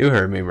 Okay, You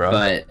heard me, bro.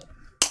 but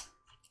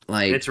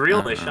like It's real.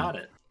 I They don't shot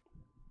know.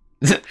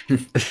 it.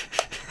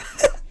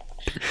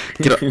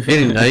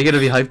 Hey, now you gotta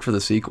be hyped for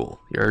the sequel.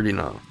 You already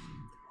know.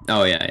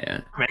 Oh yeah.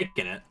 They're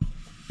making it.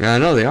 Yeah, I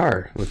know they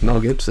are with Mel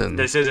Gibson.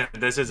 This isn't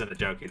a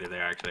joke either. They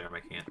actually are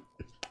making it.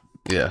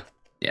 Yeah.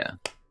 Yeah.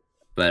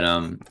 But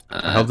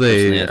I hope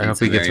personally, I think hope it's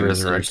he a gets very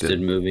resurrected.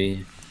 misunderstood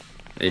movie,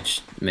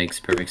 which makes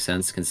perfect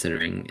sense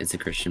considering it's a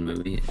Christian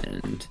movie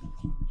and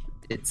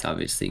it's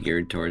obviously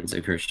geared towards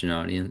a Christian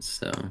audience.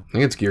 So I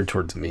think it's geared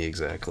towards me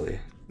exactly.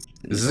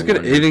 Is this no gonna?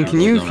 wonder Aiden, can people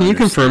you don't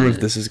confirm if understand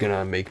it. this is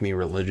gonna make me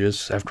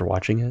religious after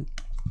watching it?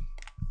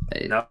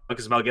 No,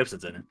 because Mel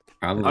Gibson's in it.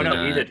 Probably Oh no,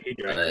 not. he did. He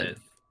directed it.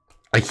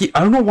 I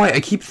don't know why I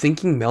keep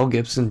thinking Mel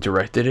Gibson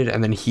directed it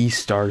and then he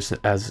stars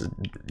as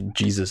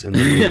Jesus in the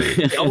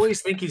movie. They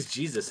always think he's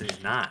Jesus and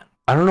he's not.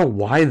 I don't know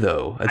why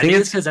though. I think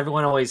it's because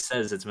everyone always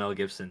says it's Mel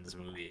Gibson's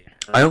movie.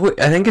 I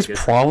think it's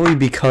probably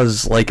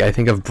because like I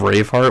think of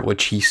Braveheart,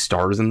 which he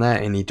stars in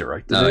that and he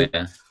directed Oh it.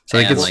 yeah. So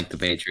I And think it's like the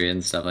Patriot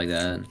and stuff like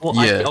that. Well,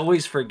 Yeah. I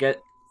always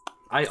forget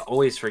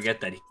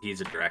that he's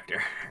a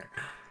director.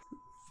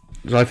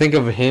 so I think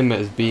of him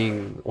as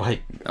being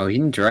like Oh, he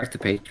didn't direct the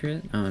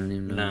Patriot? Oh, I didn't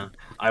even know. No,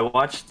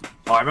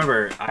 I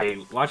remember I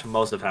watched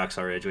most of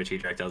Hacksaw Ridge, which he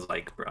directed. I was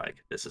like, bro,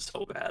 this is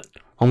so bad.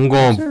 I'm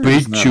gonna Sure, beat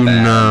it's not you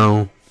bad.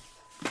 now.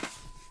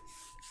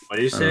 What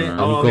do you say? I'm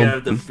Oh, we going-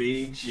 have to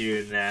beat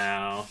you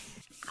now.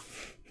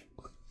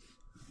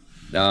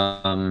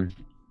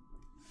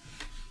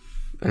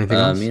 Anything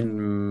else? Me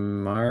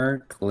and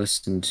Mark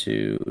listened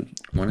to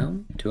one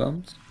album, 2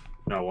 albums,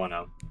 No, one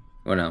of.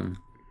 one album.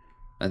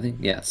 I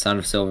think Sound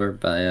of Silver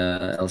by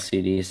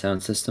LCD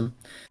Sound System.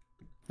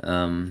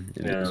 that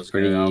was a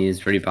good album. It's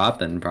pretty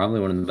poppin'. Probably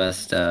one of the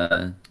best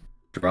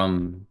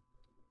drum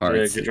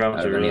parts good drums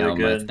out of are any really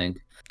album, I good. think.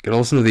 Gotta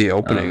listen to the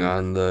opening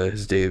Um,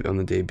 on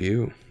the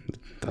debut.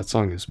 That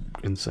song is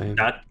insane.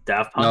 That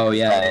Daft Punk. Oh is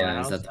yeah, Song yeah,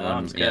 House? is that the That one?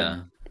 one's good. Yeah,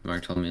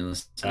 Mark told me to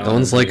listen. to That That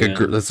one's like yeah.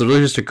 that's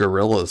literally just a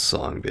Gorillaz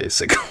song,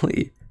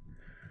 basically.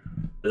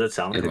 Does it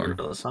sound like Good a one.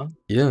 Gorillaz song?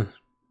 Yeah.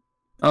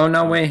 Oh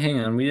no, wait, hang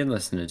on. We did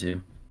listen to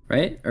 2,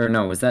 right? Or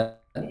no, was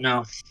that?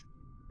 No.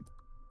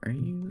 Are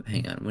you?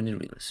 Hang on. When did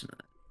we listen to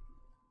that?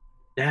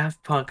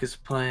 Daft Punk is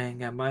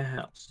playing at my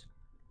house.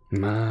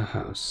 My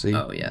house. See,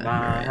 Oh yeah. My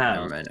All right, house.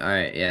 never mind. All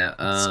right, yeah.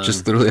 it's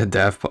just literally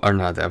a or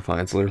not Daft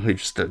Punk. It's literally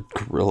just a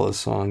Gorillaz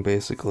song,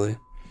 basically.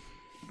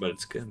 But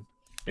it's good.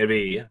 It'd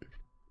be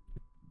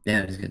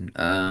yeah, it's good.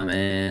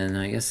 And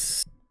I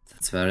guess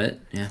that's about it.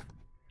 Yeah.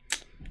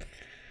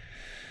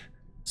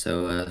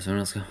 So someone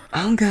else go.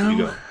 I'll go. You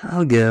go.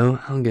 I'll go.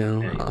 I'll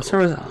go. Yeah, you I'll go,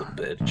 start with. little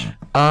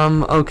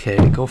bitch.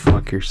 Okay, go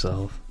fuck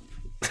yourself.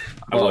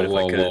 I would if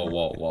I could.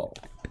 Whoa.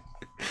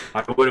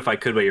 I would if I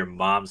could, but your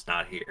mom's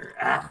not here.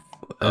 Ah.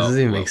 That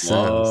doesn't even make sense.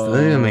 That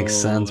doesn't even make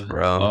sense,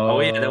 bro. Oh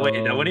yeah, that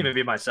wouldn't even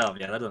be myself.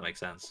 Yeah, that doesn't make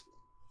sense.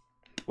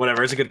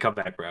 Whatever, it's a good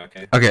comeback, bro.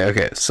 Okay.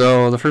 Okay.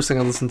 So the first thing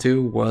I listened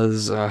to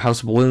was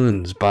House of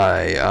Balloons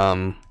by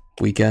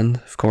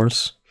Weeknd, of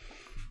course.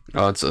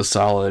 Oh, it's a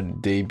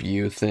solid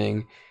debut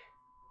thing.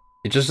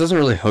 It just doesn't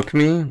really hook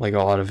me like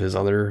a lot of his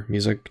other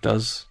music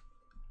does.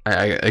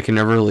 I can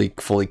never really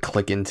fully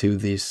click into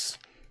these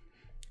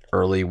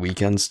early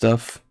Weeknd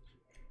stuff.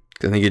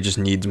 I think it just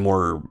needs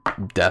more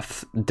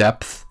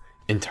depth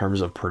in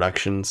terms of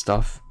production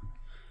stuff.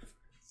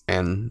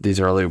 And these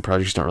early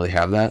projects don't really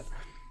have that.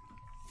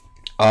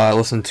 I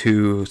listened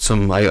to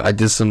some. I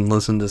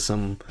listened to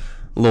some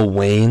Lil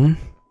Wayne.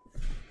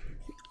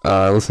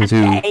 I listened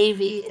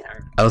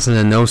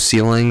to No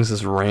Ceilings,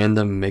 this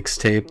random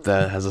mixtape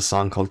that has a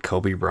song called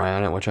Kobe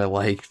Bryant on it, which I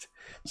liked,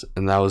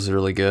 and that was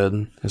really good.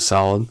 It was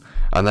solid.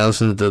 And I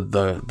listened to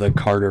the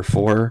Carter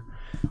 4,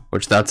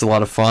 which that's a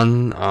lot of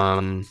fun.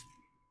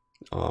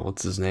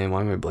 What's his name?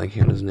 Why am I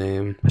blanking on his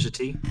name? Pusha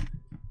T.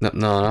 No,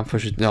 not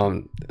Pusha. No,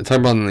 I'm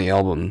talking about on the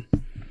album.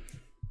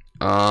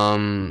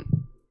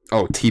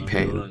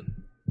 T-Pain.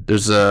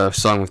 There's a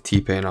song with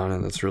T-Pain on it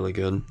that's really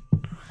good.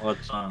 What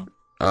song?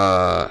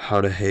 How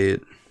to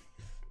Hate.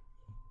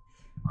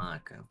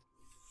 Okay.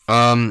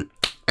 And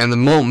the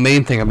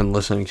main thing I've been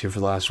listening to for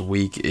the last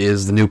week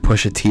is the new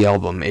Pusha T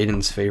album,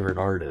 Aiden's favorite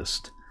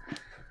artist.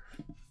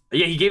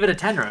 Yeah, he gave it a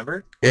 10,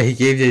 remember? Yeah, he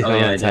gave it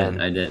a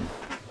 10. I did.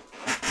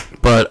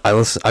 But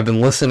I've been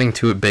listening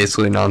to it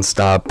basically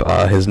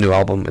nonstop. His new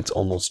album, It's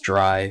Almost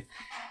Dry,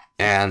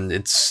 and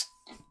it's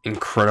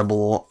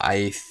incredible.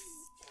 I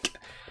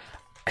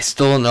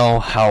still don't know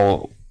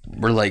how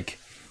we're like,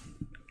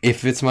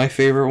 if it's my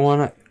favorite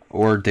one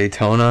or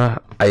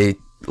Daytona. I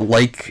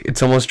like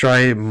It's Almost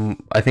Dry,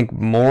 I think,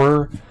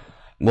 more,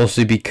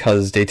 mostly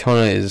because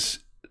Daytona is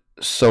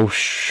so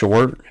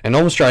short, and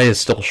Almost Dry is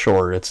still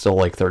short. It's still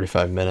like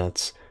 35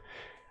 minutes,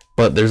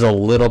 but there's a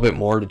little bit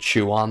more to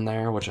chew on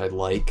there, which I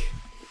like,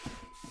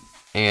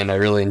 and I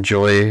really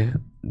enjoy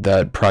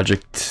that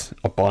project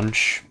a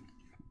bunch.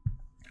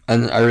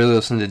 And I really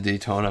listened to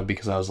Daytona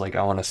because I was like,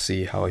 I want to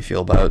see how I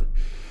feel about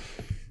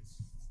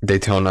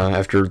Daytona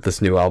after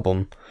this new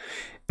album.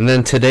 And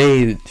then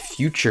today,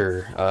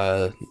 Future,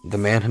 the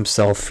man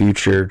himself,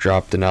 Future,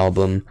 dropped an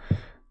album,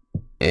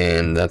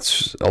 and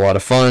that's a lot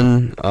of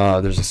fun.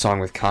 There's a song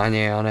with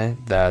Kanye on it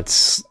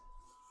that's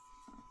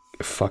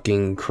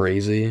fucking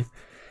crazy.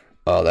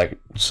 That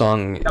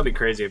song... That'd be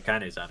crazy if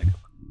Kanye's on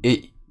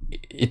it.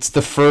 It's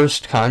the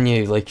first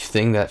Kanye like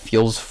thing that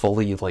feels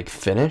fully like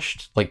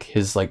finished. Like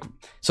his like...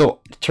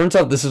 So, it turns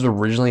out this is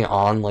originally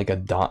on like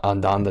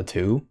on Donda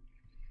 2.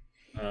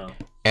 Oh.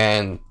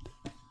 And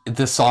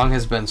this song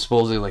has been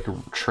supposedly like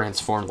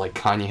transformed, like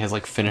Kanye has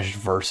like finished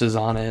verses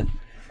on it.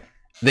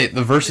 The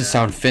verses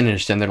sound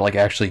finished, and they're like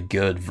actually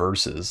good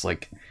verses.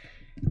 Like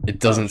it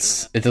doesn't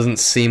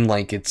seem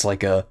like it's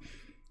like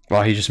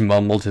he just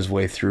mumbled his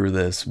way through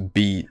this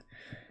beat.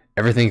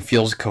 Everything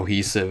feels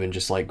cohesive and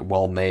just like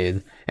well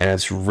made, and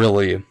it's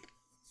really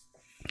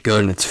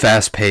good, and it's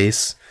fast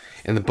paced.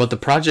 But the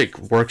project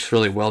works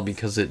really well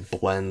because it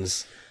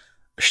blends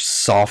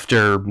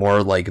softer,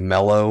 more like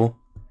mellow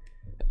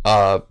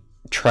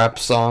trap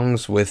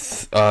songs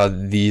with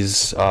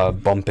these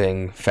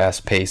bumping,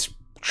 fast-paced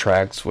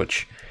tracks,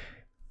 which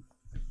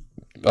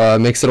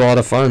makes it a lot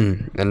of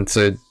fun, and it's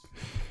a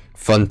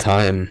fun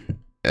time.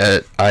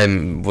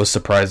 I was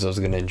surprised I was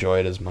going to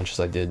enjoy it as much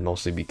as I did,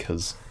 mostly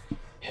because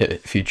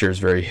Future is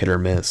very hit or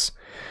miss.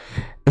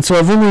 And so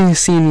I've only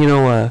seen,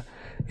 a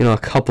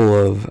couple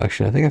of...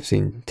 Actually, I think I've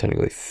seen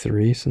technically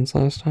 3 since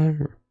last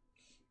time.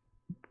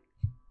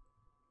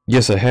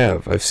 Yes, I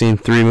have. I've seen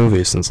 3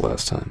 movies since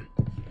last time.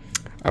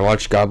 I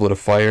watched Goblet of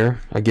Fire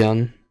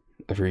again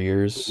after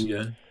years.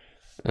 Yeah.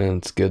 And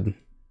it's good.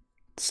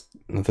 It's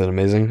not that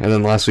amazing. And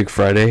then last week,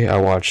 Friday, I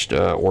watched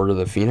Order of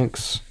the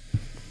Phoenix,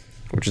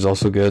 which is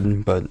also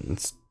good, but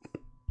it's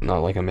not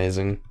like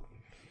amazing.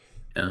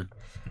 Yeah.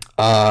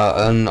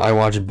 And I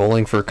watched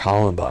Bowling for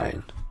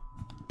Columbine.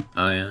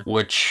 Oh, yeah.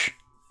 Which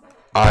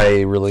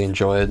I really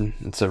enjoyed.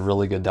 It's a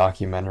really good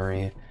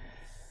documentary.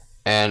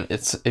 And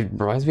it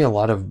reminds me a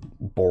lot of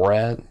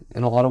Borat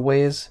in a lot of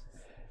ways.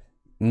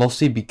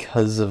 Mostly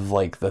because of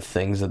like the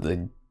things that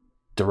the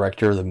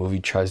director of the movie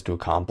tries to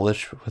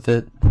accomplish with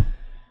it,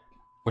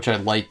 which I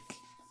like,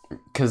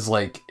 because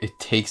like it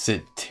takes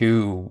it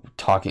to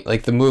talking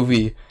like the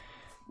movie.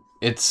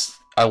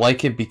 I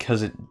like it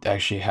because it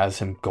actually has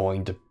him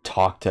going to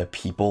talk to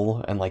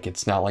people, and like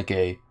it's not like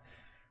a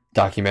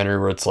documentary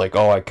where it's like,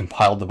 oh, I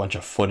compiled a bunch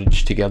of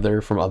footage together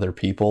from other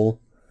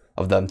people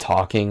of them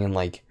talking, and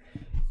like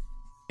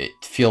it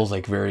feels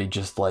like very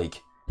just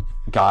like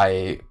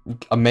a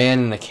man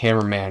and a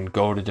cameraman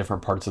go to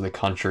different parts of the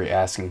country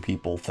asking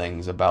people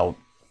things about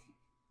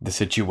the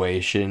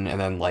situation,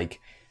 and then like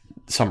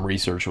some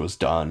research was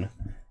done,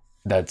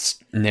 that's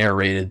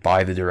narrated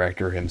by the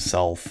director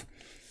himself,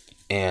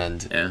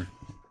 and Yeah.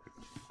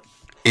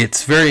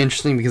 it's very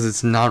interesting because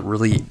it's not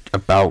really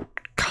about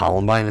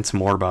Columbine. It's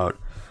more about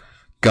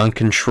gun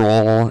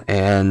control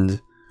and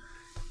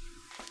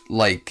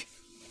like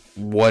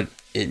what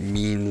it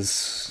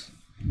means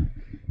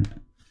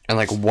and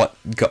like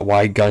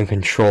why gun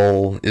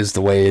control is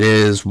the way it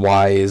is.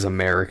 Why does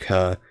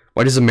America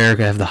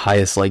have the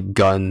highest like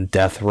gun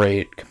death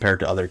rate compared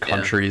to other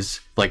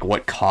countries? Like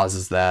what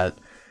causes that?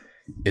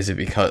 Is it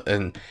because,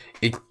 and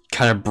it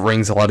kind of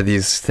brings a lot of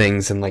these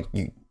things, and like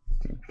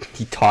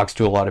he talks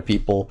to a lot of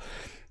people,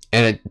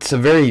 and it's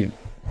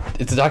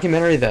a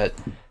documentary that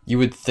you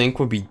would think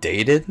would be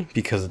dated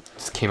because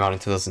it came out in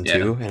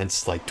 2002 and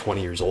it's like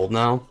 20 years old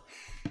now,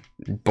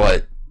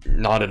 but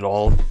not at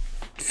all.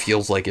 It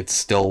feels like it's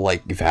still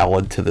like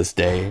valid to this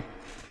day,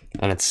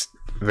 and it's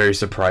very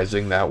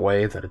surprising that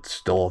way that it's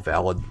still a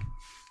valid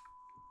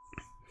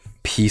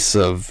piece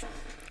of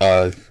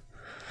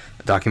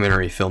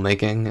documentary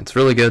filmmaking. It's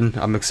really good.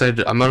 I'm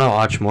excited. I'm gonna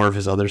watch more of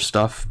his other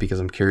stuff because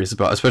I'm curious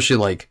about, especially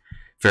like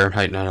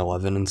Fahrenheit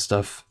 9/11 and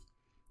stuff,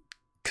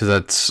 because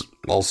that's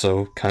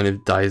also kind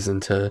of dives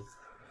into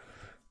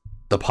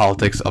the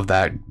politics of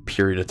that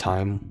period of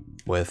time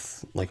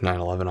with like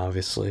 9/11,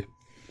 obviously.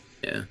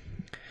 Yeah.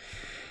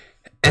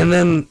 And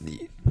then,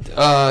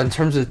 in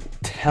terms of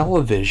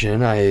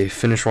television, I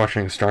finished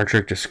watching Star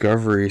Trek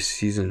Discovery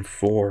season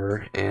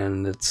 4,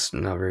 and it's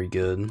not very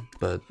good,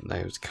 but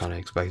I was kind of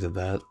expected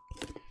that.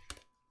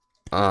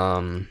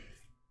 I've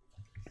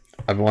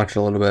been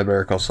watching a little bit of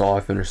Better Call Saul. I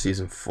finished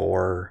season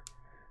 4,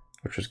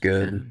 which was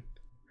good.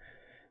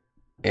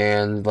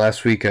 And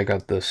last week I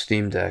got the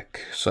Steam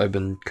Deck, so I've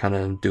been kind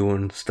of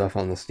doing stuff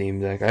on the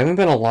Steam Deck. I haven't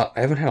had a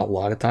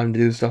lot of time to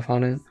do stuff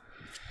on it,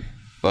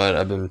 but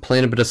I've been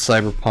playing a bit of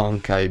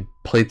Cyberpunk. I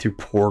played through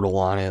Portal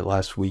on it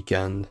last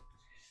weekend.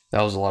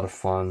 That was a lot of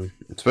fun,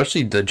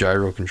 especially the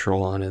gyro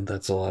control on it.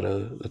 That's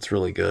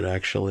really good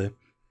actually,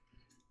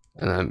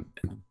 and I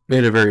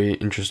made a very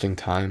interesting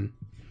time.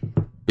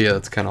 Yeah,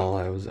 that's kind of all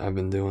I've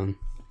been doing.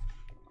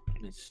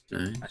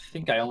 I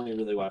think I only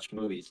really watched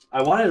movies.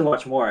 I wanted to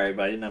watch more,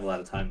 but I didn't have a lot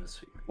of time this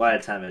week. Well, I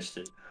had time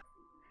yesterday.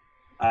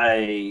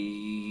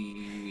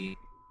 I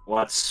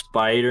watched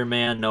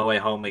Spider-Man: No Way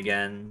Home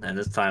again, and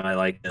this time I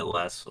liked it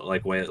less,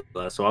 like way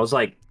less. So I was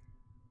like,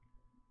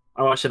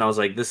 I watched it and I was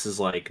like, this is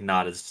like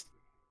not as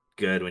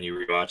good when you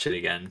rewatch it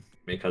again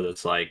because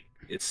it's like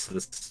it's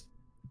this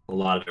a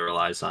lot of it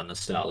relies on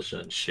nostalgia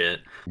and shit.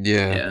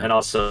 Yeah. And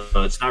also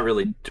it's not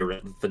really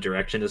the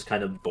direction is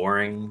kind of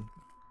boring,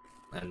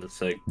 and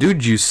it's like,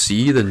 dude, you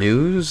see the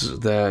news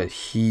that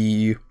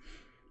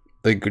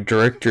the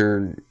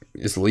director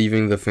is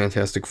leaving the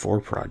Fantastic Four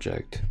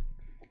project?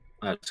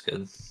 that's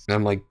good. And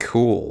I'm like,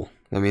 cool.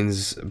 That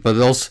means, but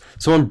also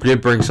someone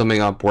did bring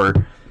something up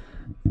where,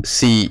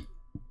 see,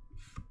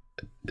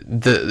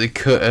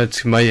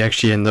 it might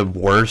actually end up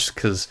worse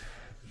because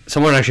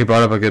someone actually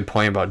brought up a good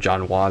point about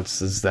John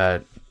Watts, is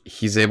that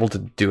he's able to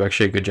do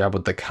actually a good job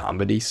with the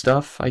comedy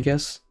stuff, I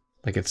guess.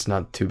 Like it's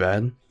not too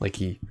bad. Like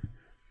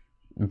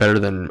better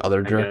than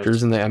other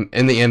directors in the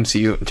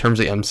MCU in terms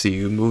of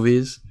MCU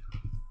movies.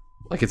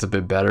 Like it's a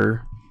bit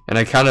better. And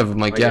I kind of am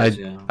like,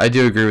 I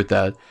do agree with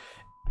that.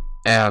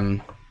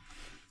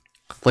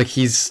 Like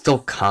he's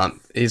still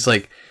he's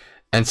like,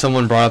 and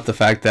someone brought up the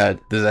fact that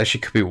this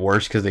actually could be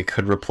worse because they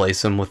could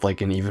replace him with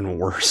like an even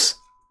worse,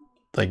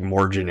 like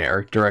more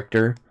generic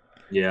director.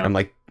 Yeah. I'm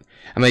like,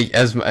 and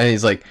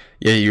he's like,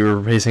 yeah, you're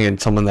replacing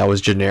someone that was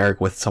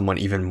generic with someone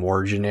even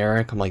more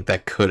generic. I'm like,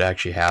 that could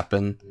actually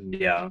happen.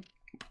 Yeah.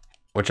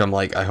 Which I'm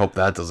like, I hope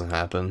that doesn't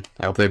happen.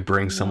 I hope they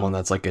bring someone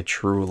that's like a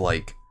true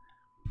like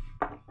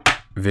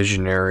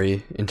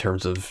visionary in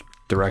terms of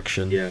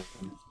direction. Yeah.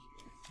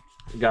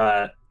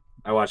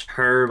 I watched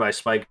Her by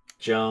Spike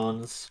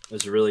Jones. It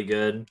was really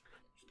good.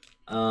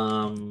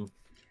 I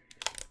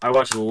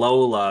watched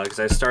Lola because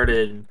I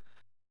started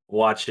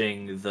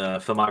watching the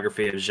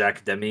filmography of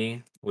Jacques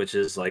Demy, which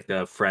is like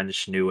a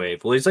French New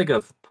Wave. Well, he's like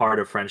a part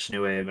of French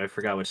New Wave. I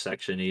forgot which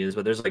section he is,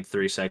 but there's like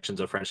 3 sections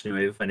of French New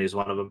Wave, and he's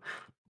one of them.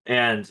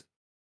 And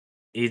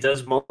he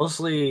does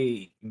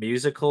mostly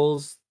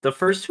musicals. The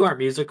first 2 aren't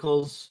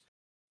musicals,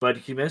 but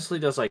he mostly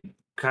does like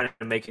kind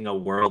of making a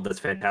world that's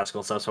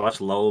fantastical stuff. So I watched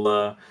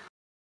Lola,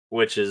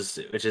 which is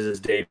his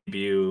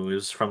debut. It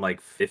was from like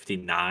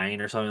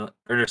 59 or something,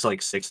 or it's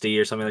like 60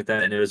 or something like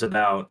that, and it was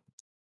about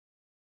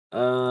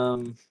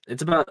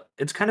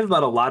it's kind of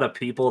about a lot of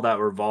people that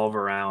revolve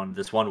around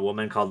this one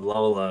woman called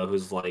Lola,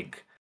 who's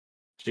like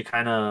she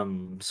kind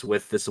of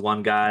with this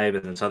one guy,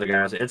 but then this other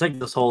guy. It's like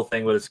this whole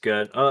thing, but it's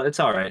good. It's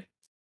all right.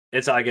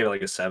 I gave it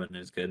like a 7. It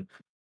was good.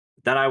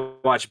 Then I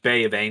watched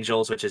Bay of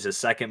Angels, which is his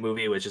second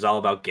movie, which is all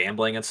about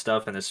gambling and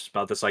stuff, and it's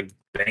about this like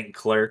bank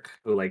clerk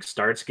who like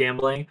starts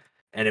gambling,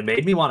 and it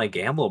made me want to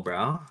gamble,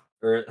 bro.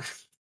 Or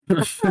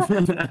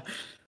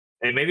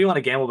it made me want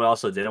to gamble, but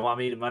also didn't want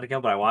me to want to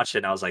gamble. But I watched it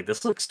and I was like,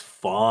 this looks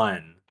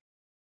fun.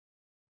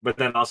 But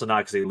then also not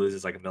because he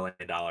loses like $1 million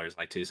in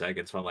like 2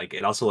 seconds. But I'm like,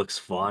 it also looks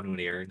fun when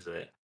he earns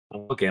it.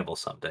 I'll gamble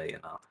someday, you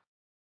know.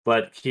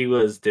 But he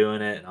was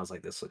doing it, and I was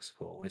like, "This looks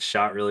cool." It's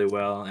shot really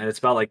well, and it's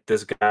about like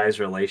this guy's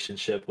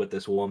relationship with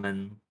this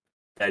woman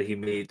that he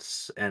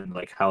meets, and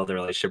like how the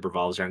relationship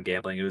revolves around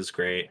gambling. It was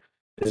great.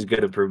 It was a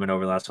good improvement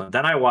over the last one.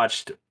 Then I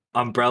watched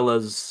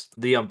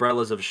The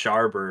Umbrellas of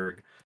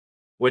Cherbourg,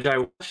 which I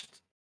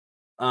watched,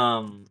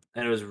 and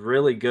it was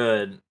really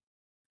good.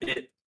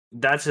 It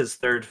That's his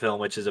third film,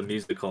 which is a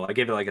musical. I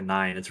gave it like a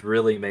 9. It's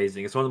really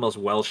amazing. It's one of the most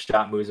well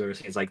shot movies I've ever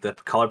seen. It's like the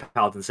color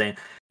palette's insane.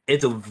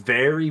 It's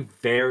very,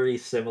 very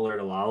similar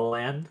to La La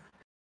Land.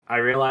 I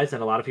realized,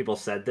 and a lot of people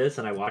said this,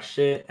 and I watched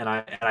it, and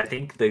I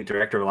think the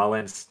director of La La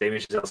Land, Damien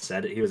Chazelle,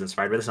 said he was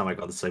inspired by this. And I'm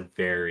like, oh, this is like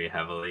very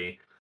heavily,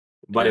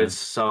 but Yeah. it's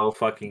so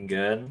fucking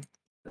good.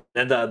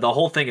 And the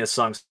whole thing is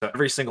sung. So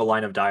every single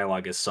line of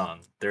dialogue is sung.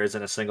 There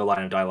isn't a single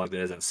line of dialogue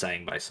that isn't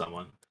sang by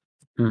someone.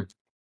 Hmm.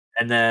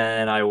 And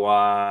then I watched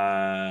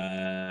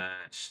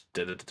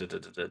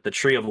The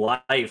Tree of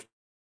Life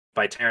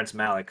by Terrence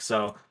Malick.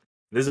 So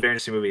this is a very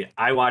interesting movie.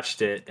 I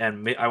watched it,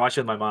 and I watched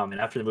it with my mom. And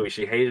after the movie,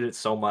 she hated it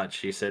so much.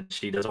 She said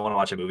she doesn't want to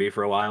watch a movie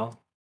for a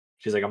while.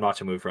 She's like, I'm not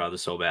watching a movie for a while.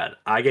 This is so bad.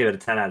 I gave it a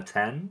 10 out of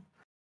 10.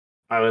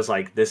 I was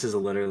like, this is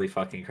literally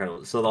fucking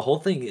incredible. So the whole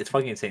thing, it's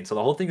fucking insane. So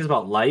the whole thing is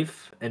about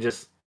life, and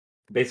just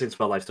basically it's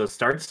about life. So it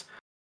starts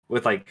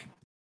with like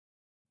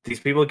these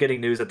people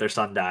getting news that their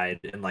son died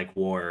in like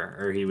war,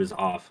 or he was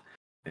off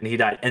and he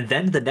died. And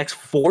then the next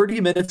 40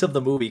 minutes of the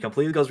movie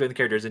completely goes through the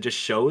characters and just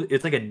shows,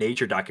 it's like a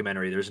nature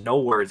documentary. There's no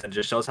words, and it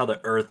just shows how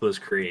the earth was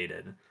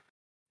created.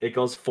 It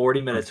goes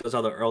 40 minutes, shows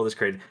how the earth was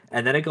created.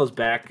 And then it goes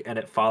back and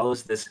it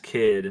follows this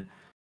kid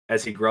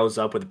as he grows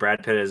up with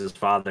Brad Pitt as his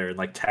father in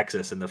like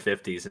Texas in the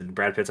 50s. And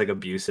Brad Pitt's like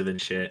abusive and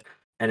shit.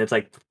 And it's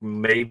like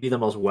maybe the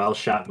most well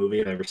shot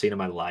movie I've ever seen in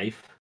my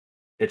life.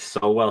 It's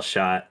so well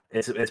shot.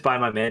 It's by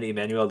my man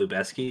Emmanuel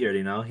Lubezki. You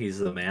already know he's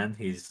the man.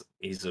 He's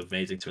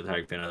amazing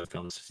cinematography in other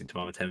films. Seen to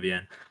Mama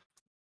Tenvien.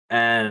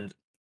 And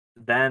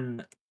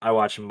then I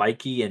watched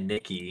Mikey and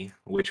Nikki,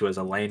 which was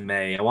Elaine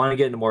May. I want to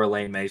get into more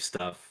Elaine May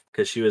stuff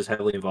because she was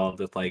heavily involved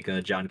with like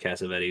John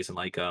Cassavetes and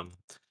like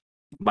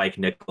Mike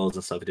Nichols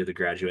and stuff who did The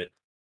Graduate.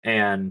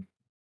 And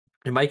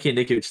Mikey and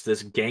Nikki, it's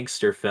this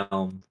gangster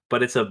film,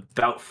 but it's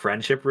about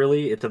friendship.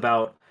 Really, it's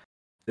about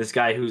this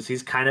guy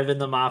he's kind of in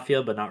the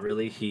mafia, but not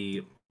really.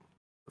 He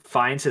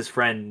finds his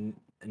friend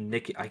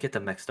Nicky. I get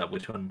them mixed up.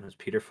 Which one was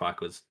Peter Falk?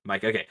 Was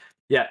Mike? Okay,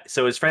 yeah.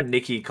 So his friend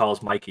Nicky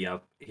calls Mikey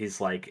up.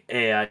 He's like,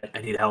 "Hey, I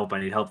need help.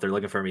 I need help. They're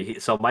looking for me."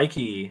 So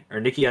Nicky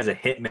has a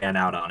hitman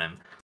out on him.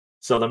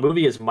 So the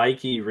movie is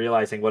Mikey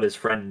realizing what his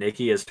friend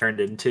Nicky has turned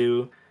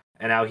into,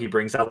 and how he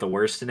brings out the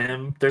worst in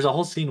him. There's a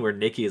whole scene where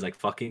Nicky is like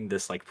fucking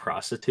this like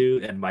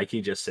prostitute, and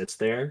Mikey just sits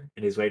there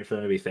and he's waiting for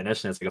them to be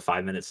finished, and it's like a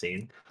 5-minute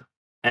scene.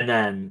 And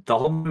then the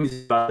whole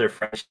movie's about their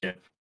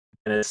friendship,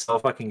 and it's so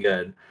fucking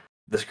good.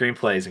 The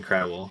screenplay is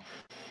incredible.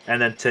 And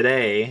then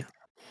today,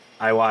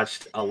 I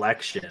watched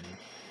Election,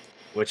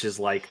 which is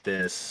like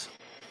this.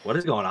 What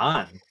is going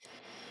on?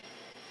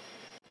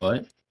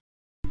 What?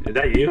 Is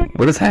that you?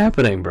 What is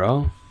happening,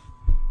 bro?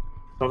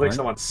 Sounds like What?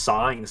 someone's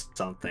sawing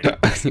something. What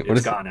It's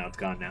is gone now. It's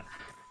gone now.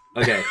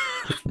 Okay.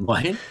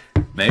 What?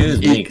 Maybe it was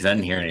me because I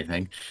didn't hear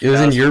anything. It was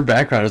That in was- your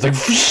background. It was like.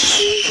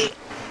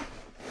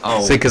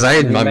 Oh, See, 'cause I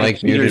had my mic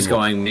computer's muted.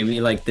 going. Maybe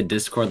like the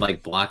Discord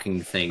like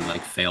blocking thing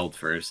like failed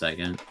for a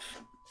second.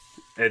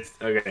 It's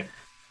okay.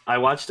 I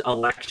watched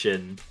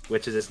Election,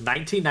 which is this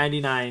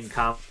 1999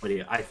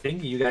 comedy. I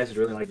think you guys would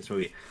really like this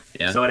movie.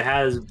 Yeah. So it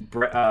has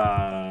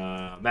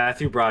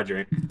Matthew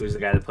Broderick, who's the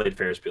guy that played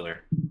Ferris Bueller,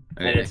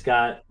 and Okay. it's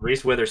got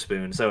Reese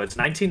Witherspoon. So it's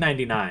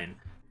 1999,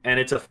 and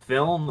it's a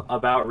film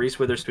about Reese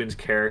Witherspoon's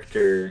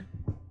character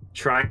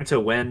trying to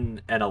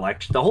win an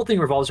election. The whole thing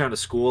revolves around a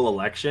school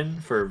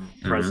election for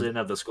president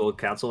of the school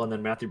council, and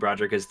then Matthew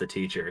Broderick is the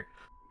teacher.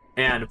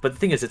 But the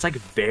thing is, it's like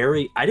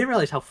I didn't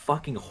realize how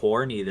fucking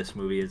horny this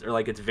movie is, or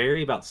like it's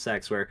very about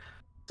sex.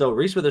 So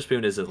Reese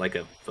Witherspoon is like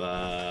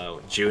a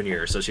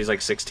junior, so she's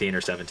like 16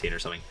 or 17 or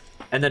something.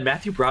 And then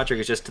Matthew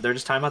Broderick they're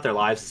just talking about their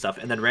lives and stuff.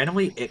 And then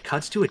randomly it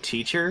cuts to a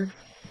teacher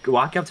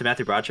walking up to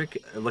Matthew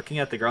Broderick, looking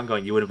at the girl and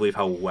going, "You wouldn't believe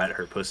how wet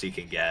her pussy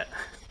can get."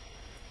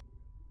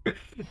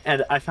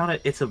 And I found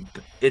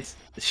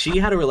she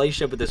had a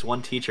relationship with this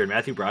one teacher, and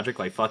Matthew Broderick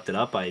like fucked it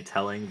up by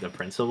telling the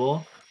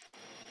principal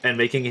and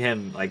making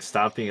him like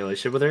stop being in a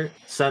relationship with her.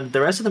 So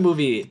the rest of the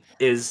movie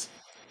is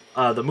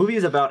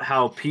about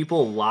how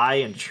people lie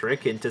and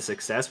trick into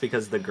success,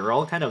 because the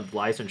girl kind of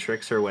lies and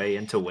tricks her way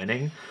into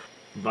winning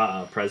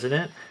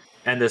president.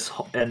 And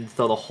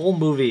so the whole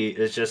movie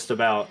is just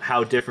about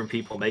how different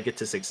people make it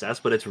to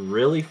success, but it's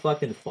really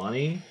fucking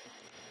funny,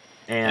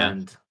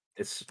 and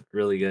it's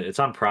really good. It's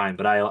on Prime,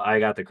 but I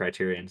got the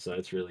Criterion, so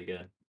it's really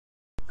good.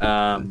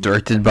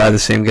 Directed by the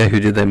same guy who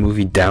did that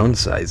movie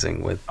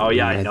Downsizing with. Oh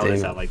yeah, I Matt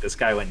noticed Damon. that. Like this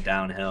guy went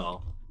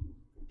downhill.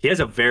 He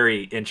has a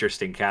very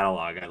interesting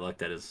catalog. I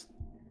looked at it's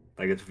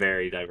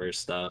very diverse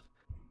stuff.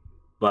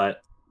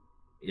 But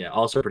yeah,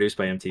 also produced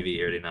by MTV.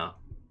 You already know.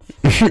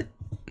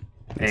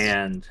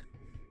 And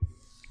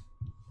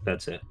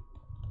that's it.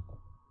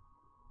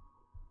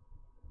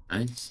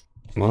 Nice.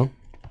 Well,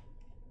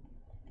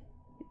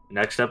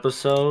 Next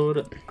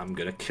episode, I'm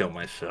gonna kill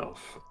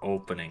myself.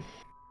 Opening.